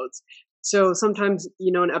downloads. So sometimes,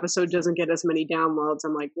 an episode doesn't get as many downloads.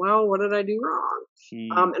 I'm like, well, what did I do wrong?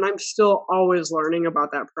 And I'm still always learning about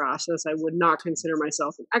that process. I would not consider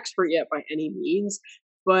myself an expert yet by any means,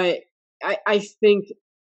 but I think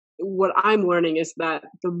what I'm learning is that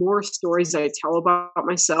the more stories I tell about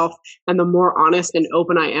myself and the more honest and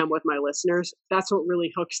open I am with my listeners, that's what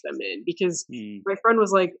really hooks them in. Because my friend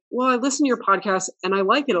was like, well, I listen to your podcast and I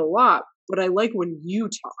like it a lot, but I like when you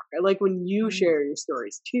talk. I like when you share your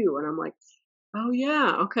stories too. And I'm like, oh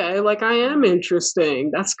yeah, okay. I am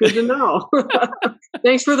interesting. That's good to know.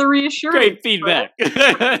 Thanks for the reassurance. Great feedback.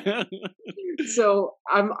 So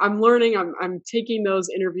I'm learning. I'm taking those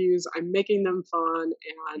interviews. I'm making them fun,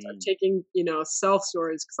 and I'm taking self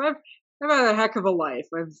stories, because I've had a heck of a life.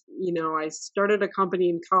 I started a company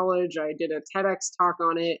in college. I did a TEDx talk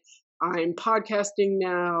on it. I'm podcasting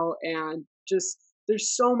now, and just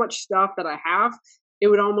there's so much stuff that I have. It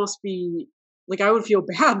would almost be I would feel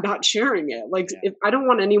bad not sharing it. If I don't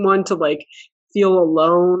want anyone to feel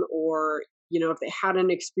alone, or if they had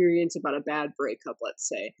an experience about a bad breakup, let's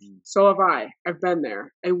say. So have I. I've been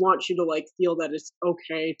there. I want you to feel that it's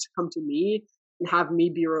okay to come to me and have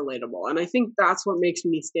me be relatable. And I think that's what makes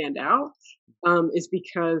me stand out, is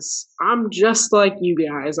because I'm just like you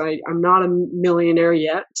guys. I'm not a millionaire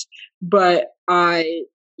yet, but I'm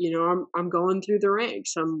going through the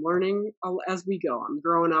ranks. I'm learning as we go. I'm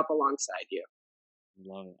growing up alongside you.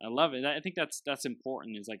 I love it. I think that's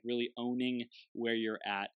important, is really owning where you're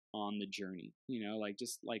at on the journey,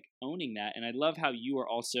 just owning that. And I love how you are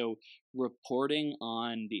also reporting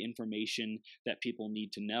on the information that people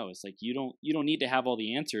need to know. It's you don't need to have all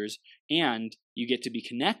the answers, and you get to be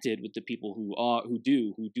connected with the people who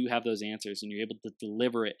do have those answers, and you're able to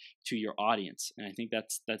deliver it to your audience. And I think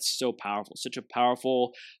that's so powerful. Such a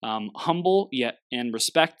powerful, humble yet and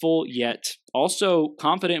respectful, yet also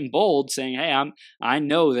confident and bold, saying, hey, I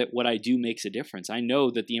know that what I do makes a difference. I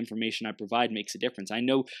know that the information I provide makes a difference. I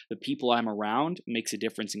know the people I'm around makes a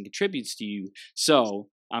difference and contributes to you. So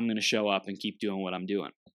I'm going to show up and keep doing what I'm doing.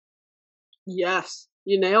 Yes,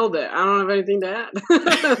 you nailed it. I don't have anything to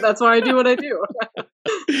add. That's why I do what I do.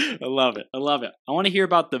 I love it. I love it. I want to hear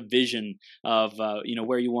about the vision of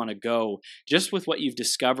where you want to go, just with what you've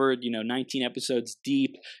discovered. 19 episodes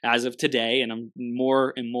deep as of today, and I'm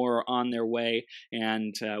more and more on their way.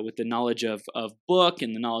 And with the knowledge of book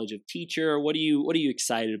and the knowledge of teacher, what are you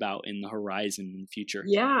excited about in the horizon in the future?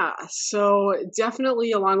 Yeah, so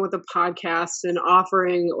definitely along with the podcast and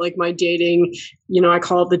offering like my dating, I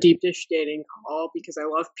call it the deep dish dating call because I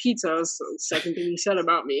love pizzas. So the second thing you said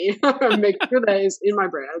about me, make sure that is in my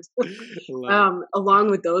brand. Along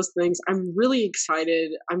with those things, I'm really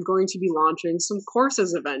excited. I'm going to be launching some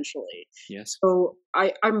courses eventually. Yes. So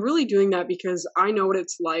I'm really doing that because I know what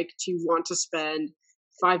it's like to want to spend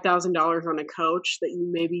 $5,000 on a coach that you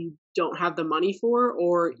maybe don't have the money for,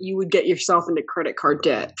 or you would get yourself into credit card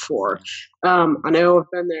debt for. I know I've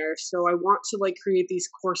been there. So I want to create these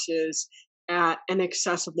courses at an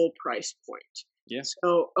accessible price point. Yes.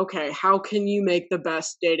 So, okay, how can you make the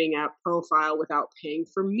best dating app profile without paying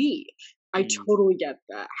for me? I totally get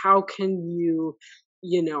that. How can you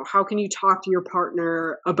talk to your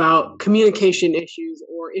partner about communication issues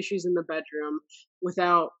or issues in the bedroom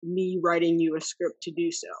without me writing you a script to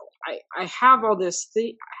do so? I have all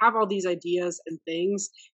these ideas and things,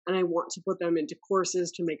 and I want to put them into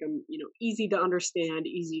courses to make them, easy to understand,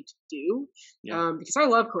 easy to do. Yeah. Because I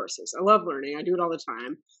love courses. I love learning. I do it all the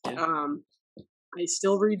time. Yeah. I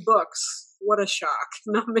still read books. What a shock.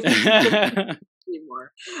 Not many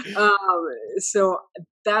anymore. So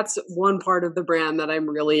that's one part of the brand that I'm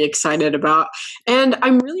really excited about. And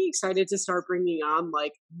I'm really excited to start bringing on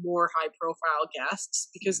more high profile guests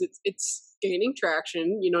because it's gaining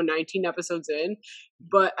traction, 19 episodes in,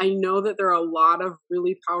 but I know that there are a lot of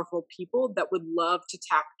really powerful people that would love to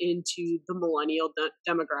tap into the millennial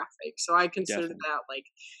demographic. So I consider that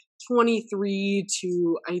 23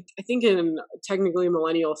 to I think in technically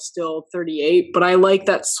millennial still 38, but I like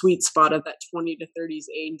that sweet spot of that 20 to 30s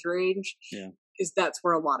age range. Yeah. Because that's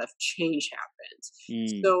where a lot of change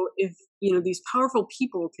happens. So if these powerful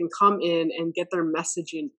people can come in and get their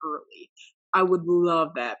message in early, I would love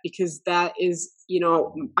that because that is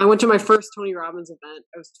I went to my first Tony Robbins event.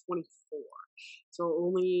 I was 24, so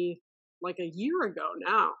only a year ago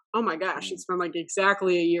now. Oh my gosh, it's been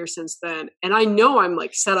exactly a year since then. And I know I'm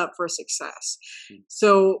set up for success.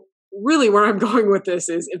 So really where I'm going with this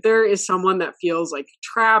is if there is someone that feels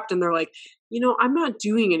trapped and they're I'm not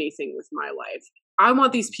doing anything with my life. I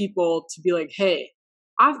want these people to be hey,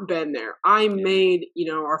 I've been there. I made,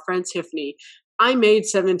 our friend Tiffany, I made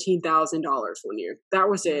 $17,000 one year. That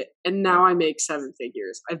was it. And now I make 7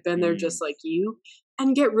 figures. I've been there just like you,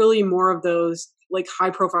 and get really more of those high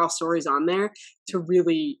profile stories on there to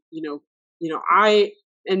really,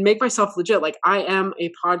 and make myself legit. I am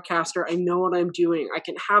a podcaster. I know what I'm doing. I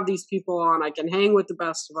can have these people on. I can hang with the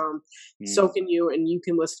best of them. So can you, and you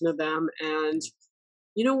can listen to them. And,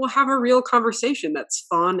 we'll have a real conversation that's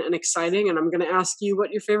fun and exciting. And I'm going to ask you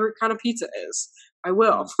what your favorite kind of pizza is. I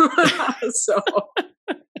will. So,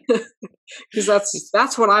 because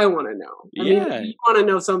that's what I want to know. I mean, you want to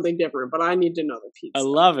know something different, but I need to know the pizza. I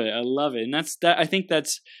love it. And I think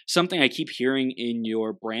that's something I keep hearing in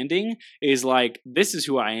your branding is this is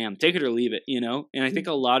who I am. Take it or leave it, And I think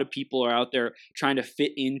a lot of people are out there trying to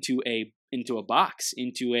fit into a box,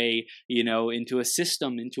 into a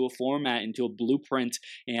system, into a format, into a blueprint,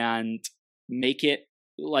 and make it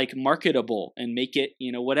marketable and make it,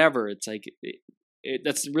 whatever. It's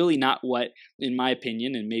that's really not what, in my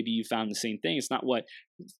opinion, and maybe you found the same thing, it's not what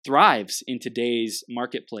thrives in today's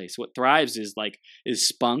marketplace. What thrives is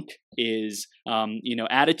spunk, is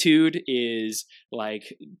attitude, is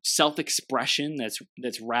self-expression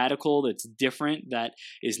that's radical, that's different, that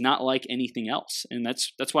is not like anything else. And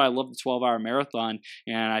that's why I love the 12-hour marathon,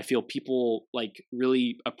 and I feel people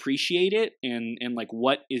really appreciate it and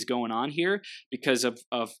what is going on here because of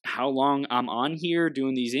how long I'm on here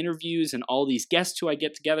doing these interviews and all these guests who I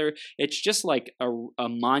get together. It's just a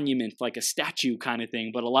monument, a statue kind of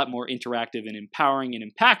thing, but a lot more interactive and empowering and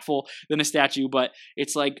impactful than a statue. But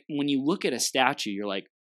it's when you look at a statue, you're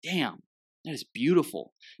damn, that is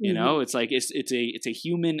beautiful. It's a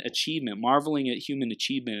human achievement, marveling at human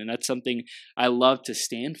achievement. And that's something I love to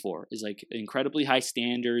stand for, is incredibly high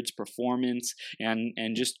standards, performance, and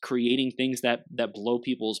just creating things that blow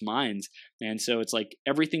people's minds. And so it's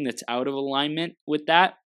everything that's out of alignment with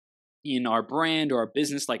that in our brand or our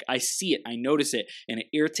business, I see it, I notice it, and it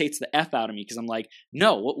irritates the F out of me because I'm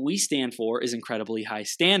no, what we stand for is incredibly high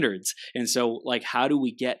standards. And so how do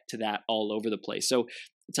we get to that all over the place? So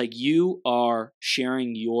it's you are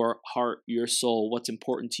sharing your heart, your soul, what's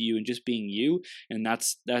important to you, and just being you. And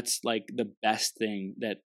that's the best thing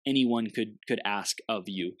that anyone could ask of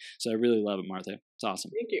you. So I really love it, Martha. It's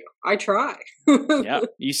awesome. Thank you. I try. Yeah,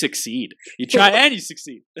 you succeed. You try and you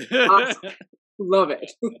succeed. Awesome. Love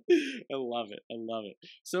it. I love it. I love it.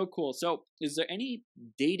 So cool. So, is there any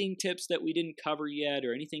dating tips that we didn't cover yet,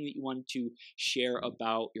 or anything that you wanted to share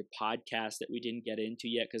about your podcast that we didn't get into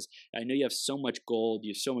yet? Because I know you have so much gold,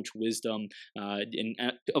 you have so much wisdom,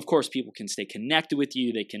 and of course, people can stay connected with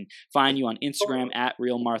you. They can find you on Instagram at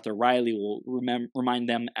Real Martha Riley. We'll remind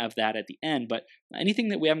them of that at the end. But anything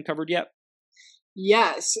that we haven't covered yet?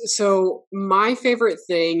 Yes. So my favorite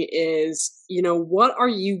thing is, what are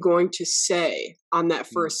you going to say on that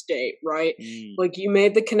first date, right? Like you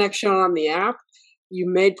made the connection on the app, you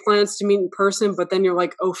made plans to meet in person, but then you're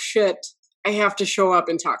like, oh shit, I have to show up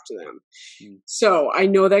and talk to them. So I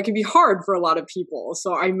know that can be hard for a lot of people.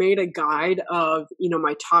 So I made a guide of,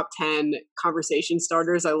 my top 10 conversation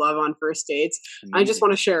starters I love on first dates. I just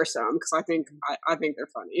want to share some because I think they're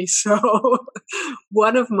funny. So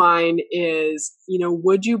one of mine is,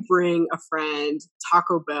 would you bring a friend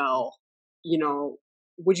Taco Bell?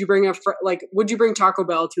 Would you bring Taco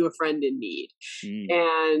Bell to a friend in need?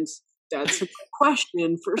 And that's a good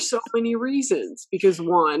question for so many reasons. Because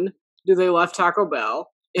one, do they love Taco Bell?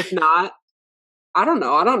 If not, I don't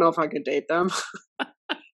know. I don't know if I could date them.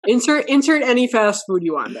 insert any fast food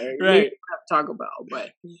you want there. Right. Taco Bell. But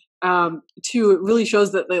two, it really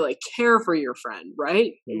shows that they care for your friend,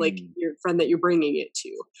 right? Like your friend that you're bringing it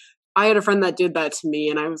to. I had a friend that did that to me,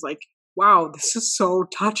 and I was like, wow, this is so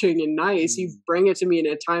touching and nice. You bring it to me in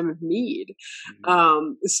a time of need.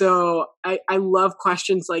 So I love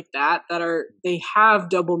questions like that they have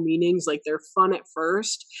double meanings. Like they're fun at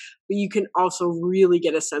first, but you can also really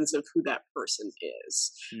get a sense of who that person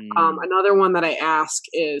is. Another one that I ask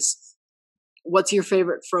is, what's your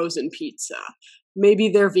favorite frozen pizza? Maybe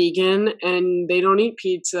they're vegan and they don't eat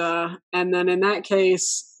pizza. And then in that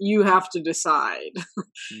case, you have to decide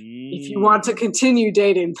if you want to continue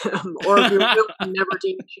dating them or if you're really never to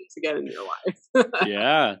eat cheese again in your life.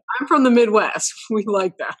 Yeah. I'm from the Midwest. We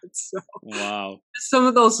like that. So wow. Some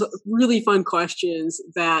of those really fun questions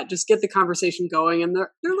that just get the conversation going, and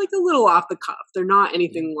they're like a little off the cuff. They're not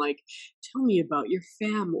anything like, tell me about your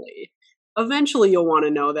family. Eventually you'll want to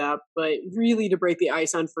know that, but really to break the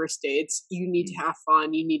ice on first dates, you need to have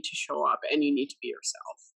fun, you need to show up, and you need to be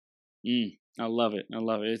yourself. I love it. I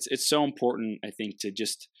love it. It's so important, I think,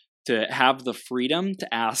 to have the freedom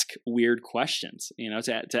to ask weird questions,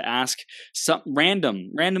 to ask some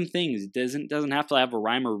random things. It doesn't have to have a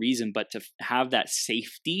rhyme or reason, but to have that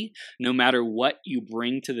safety, no matter what you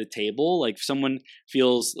bring to the table. Like if someone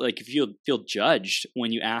feels like, if you feel judged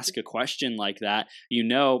when you ask a question like that, I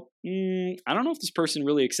don't know if this person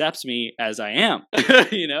really accepts me as I am, Right.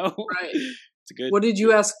 It's a good. What did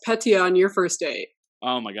you ask Petya on your first date?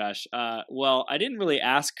 Oh my gosh. Well, I didn't really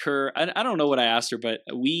ask her. I don't know what I asked her, but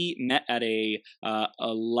we met at a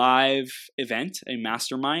live event, a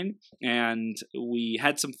mastermind, and we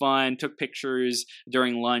had some fun, took pictures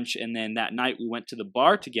during lunch, and then that night we went to the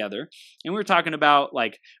bar together, and we were talking about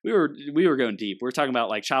we were going deep. We were talking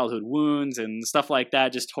about childhood wounds and stuff like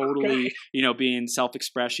that, just totally, being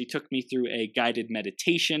self-expressed. She took me through a guided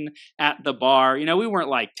meditation at the bar. We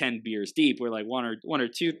weren't 10 beers deep. We're one or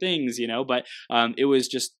two things, but it was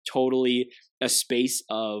just totally a space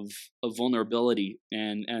of vulnerability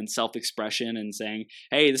and self-expression and saying,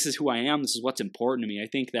 hey, this is who I am. This is what's important to me. I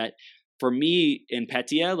think that for me in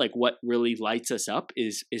Petya, what really lights us up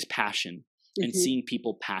is passion and seeing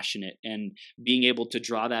people passionate and being able to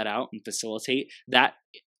draw that out and facilitate that.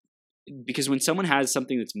 Because when someone has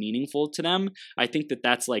something that's meaningful to them, I think that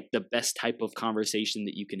that's the best type of conversation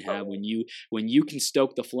that you can have when you can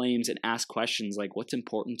stoke the flames and ask questions like, what's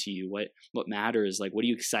important to you? What matters? What are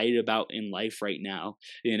you excited about in life right now?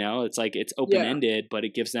 It's it's open-ended, but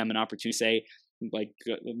it gives them an opportunity to say,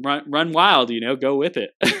 run wild, go with it.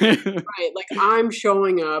 Right. I'm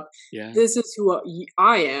showing up. Yeah. This is who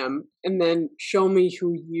I am. And then show me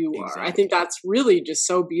who you are. I think that's really just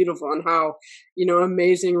so beautiful and how,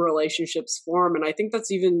 amazing relationships form. And I think that's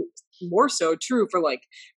even more so true for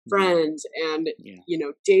friends and,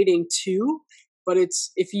 dating too. But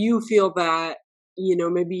it's, if you feel that,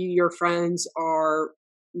 maybe your friends are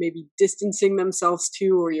maybe distancing themselves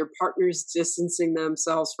to, or your partner's distancing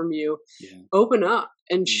themselves from you, open up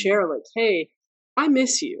and share hey, I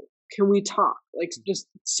miss you. Can we talk? Just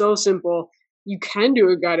so simple. you can do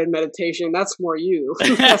a guided meditation. That's more you.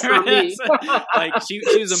 That's not me. Like she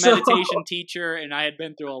was a meditation teacher, and I had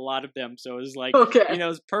been through a lot of them, so it was like, okay. you know,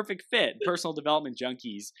 it's perfect fit. Personal development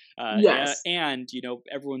junkies, Yes. and you know,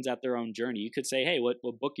 everyone's at their own journey. You could say, hey, what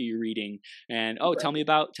book are you reading? And oh, Right. tell me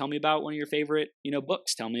about one of your favorite, you know,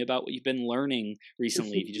 books. Tell me about what you've been learning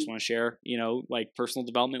recently. If you just want to share, you know, like personal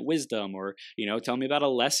development wisdom, or you know, tell me about a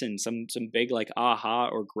lesson, some big like aha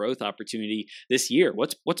or growth opportunity this year.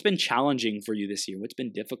 What's been challenging for you this year? What's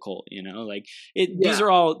been difficult? You know, like these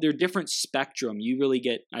are all, they're different spectrum. You really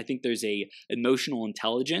get, I think there's a emotional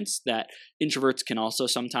intelligence that introverts can also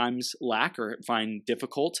sometimes lack or find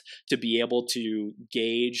difficult to be able to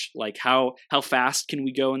gauge, like how fast can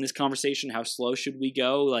we go in this conversation? How slow should we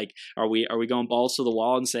go? Like, are we going balls to the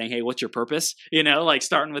wall and saying, hey, what's your purpose? You know, like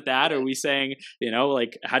starting with that. Or are we saying, you know,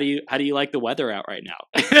 like, how do you like the weather out right now?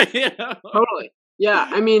 You know? Totally. Yeah,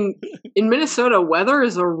 I mean, in Minnesota, weather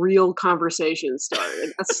is a real conversation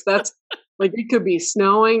starter. That's like, it could be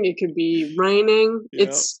snowing, it could be raining. Yep.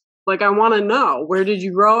 It's like, I want to know, where did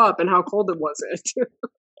you grow up and how cold was it?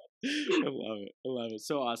 I love it.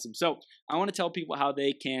 So awesome. So I want to tell people how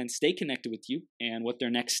they can stay connected with you and what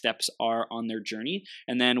their next steps are on their journey.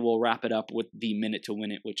 And then we'll wrap it up with the minute to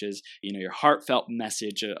win it, which is, you know, your heartfelt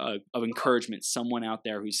message of encouragement. Someone out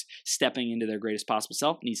there who's stepping into their greatest possible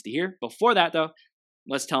self needs to hear. Before that though,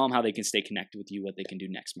 let's tell them how they can stay connected with you, what they can do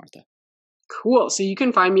next, Martha. Cool. So you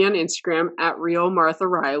can find me on Instagram at Real Martha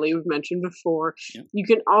Riley. We've mentioned before. Yep. You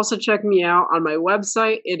can also check me out on my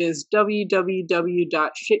website. It is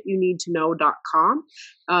www.shityouneedtoknow.com.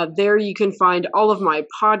 There you can find all of my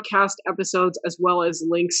podcast episodes, as well as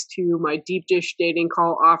links to my Deep Dish dating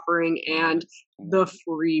call offering and the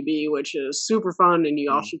freebie, which is super fun, and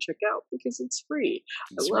you all should check out because it's free.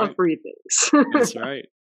 That's I love right. free things. That's right.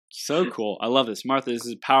 So cool. I love this. Martha, this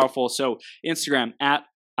is powerful. So Instagram at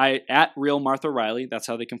Real Martha Riley. That's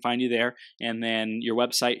how they can find you there. And then your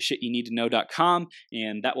website, shityouneedtoknow.com,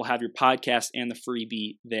 and that will have your podcast and the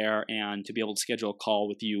freebie there. And to be able to schedule a call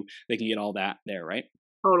with you, they can get all that there, right?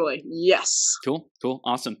 Totally. Yes. Cool.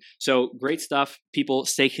 Awesome. So great stuff. People,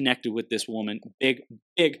 stay connected with this woman. Big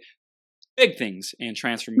things and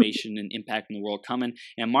transformation and impact in the world coming.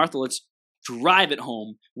 And Martha, let's drive it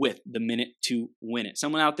home with the minute to win it.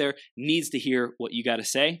 Someone out there needs to hear what you got to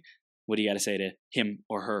say. What do you got to say to him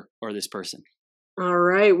or her or this person? All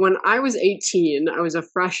right. When I was 18, I was a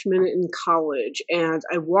freshman in college, and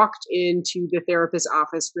I walked into the therapist's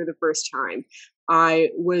office for the first time. I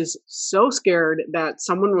was so scared that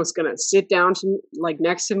someone was going to sit down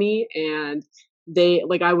next to me, and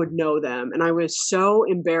I would know them. And I was so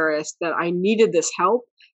embarrassed that I needed this help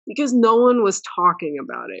because no one was talking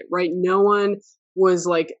about it, right? No one was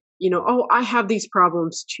like, you know, oh, I have these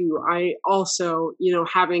problems too. I also, you know,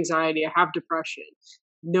 have anxiety. I have depression.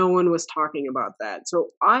 No one was talking about that.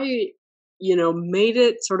 So I, you know, made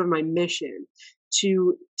it sort of my mission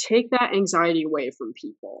to take that anxiety away from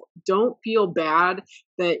people. Don't feel bad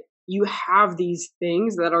that you have these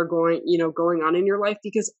things that are going on in your life,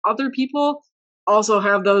 because other people also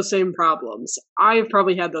have those same problems. I've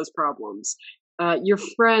probably had those problems. Your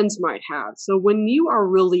friends might have. So when you are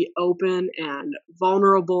really open and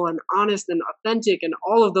vulnerable and honest and authentic and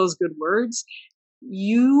all of those good words,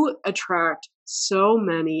 you attract so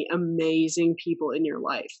many amazing people in your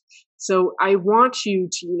life. So I want you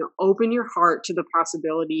to, you know, open your heart to the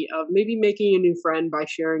possibility of maybe making a new friend by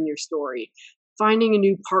sharing your story, finding a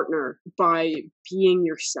new partner by being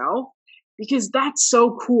yourself, because that's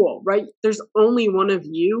so cool, right? There's only one of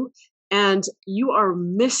you. And you are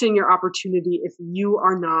missing your opportunity if you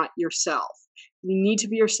are not yourself. You need to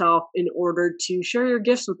be yourself in order to share your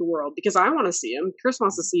gifts with the world, because I want to see them. Chris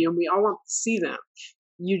wants to see them. We all want to see them.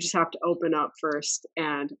 You just have to open up first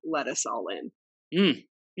and let us all in.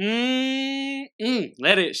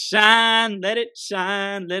 Let it shine, let it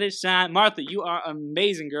shine, let it shine. Martha, you are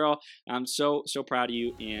amazing, girl. I'm so proud of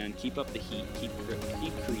you, and keep up the heat. Keep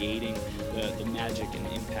creating the magic and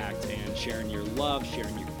the impact, and sharing your love,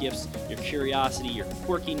 sharing your gifts, your curiosity, your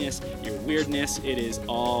quirkiness, your weirdness. It is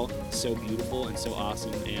all so beautiful and so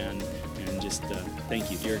awesome, and just thank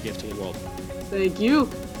you. You're a gift to the world. Thank you.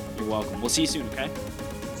 You're welcome. We'll see you soon, okay?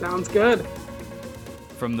 Sounds good.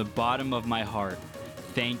 From the bottom of my heart,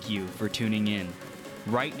 thank you for tuning in.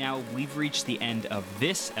 Right now, we've reached the end of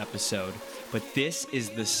this episode, but this is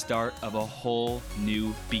the start of a whole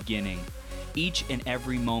new beginning. Each and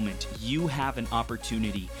every moment, you have an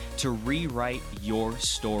opportunity to rewrite your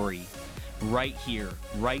story. Right here,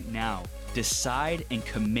 right now, decide and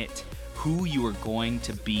commit who you are going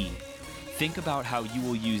to be. Think about how you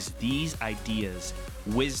will use these ideas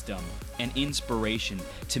wisdom, and inspiration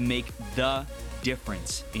to make the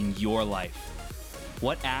difference in your life.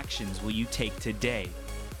 What actions will you take today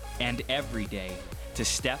and every day to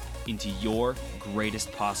step into your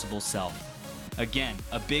greatest possible self? Again,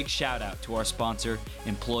 a big shout out to our sponsor,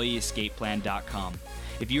 EmployeeEscapePlan.com.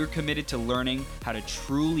 If you're committed to learning how to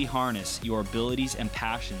truly harness your abilities and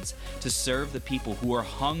passions to serve the people who are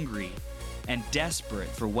hungry and desperate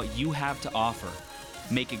for what you have to offer,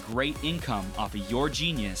 make a great income off of your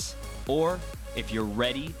genius, or if you're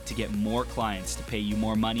ready to get more clients to pay you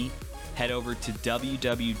more money, head over to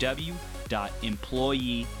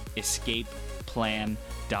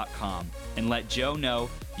www.employeeescapeplan.com and let Joe know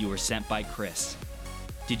you were sent by Chris.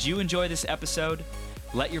 Did you enjoy this episode?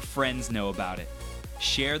 Let your friends know about it.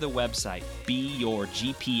 Share the website,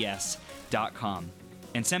 beyourgps.com,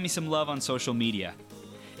 and send me some love on social media.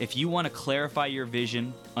 If you want to clarify your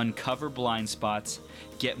vision, uncover blind spots,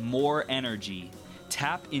 get more energy,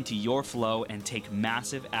 tap into your flow, and take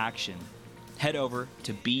massive action, head over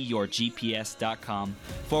to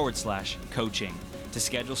beyourgps.com/coaching to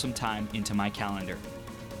schedule some time into my calendar.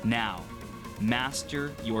 Now,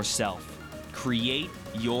 master yourself, create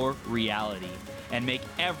your reality, and make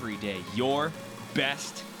every day your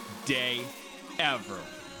best day ever.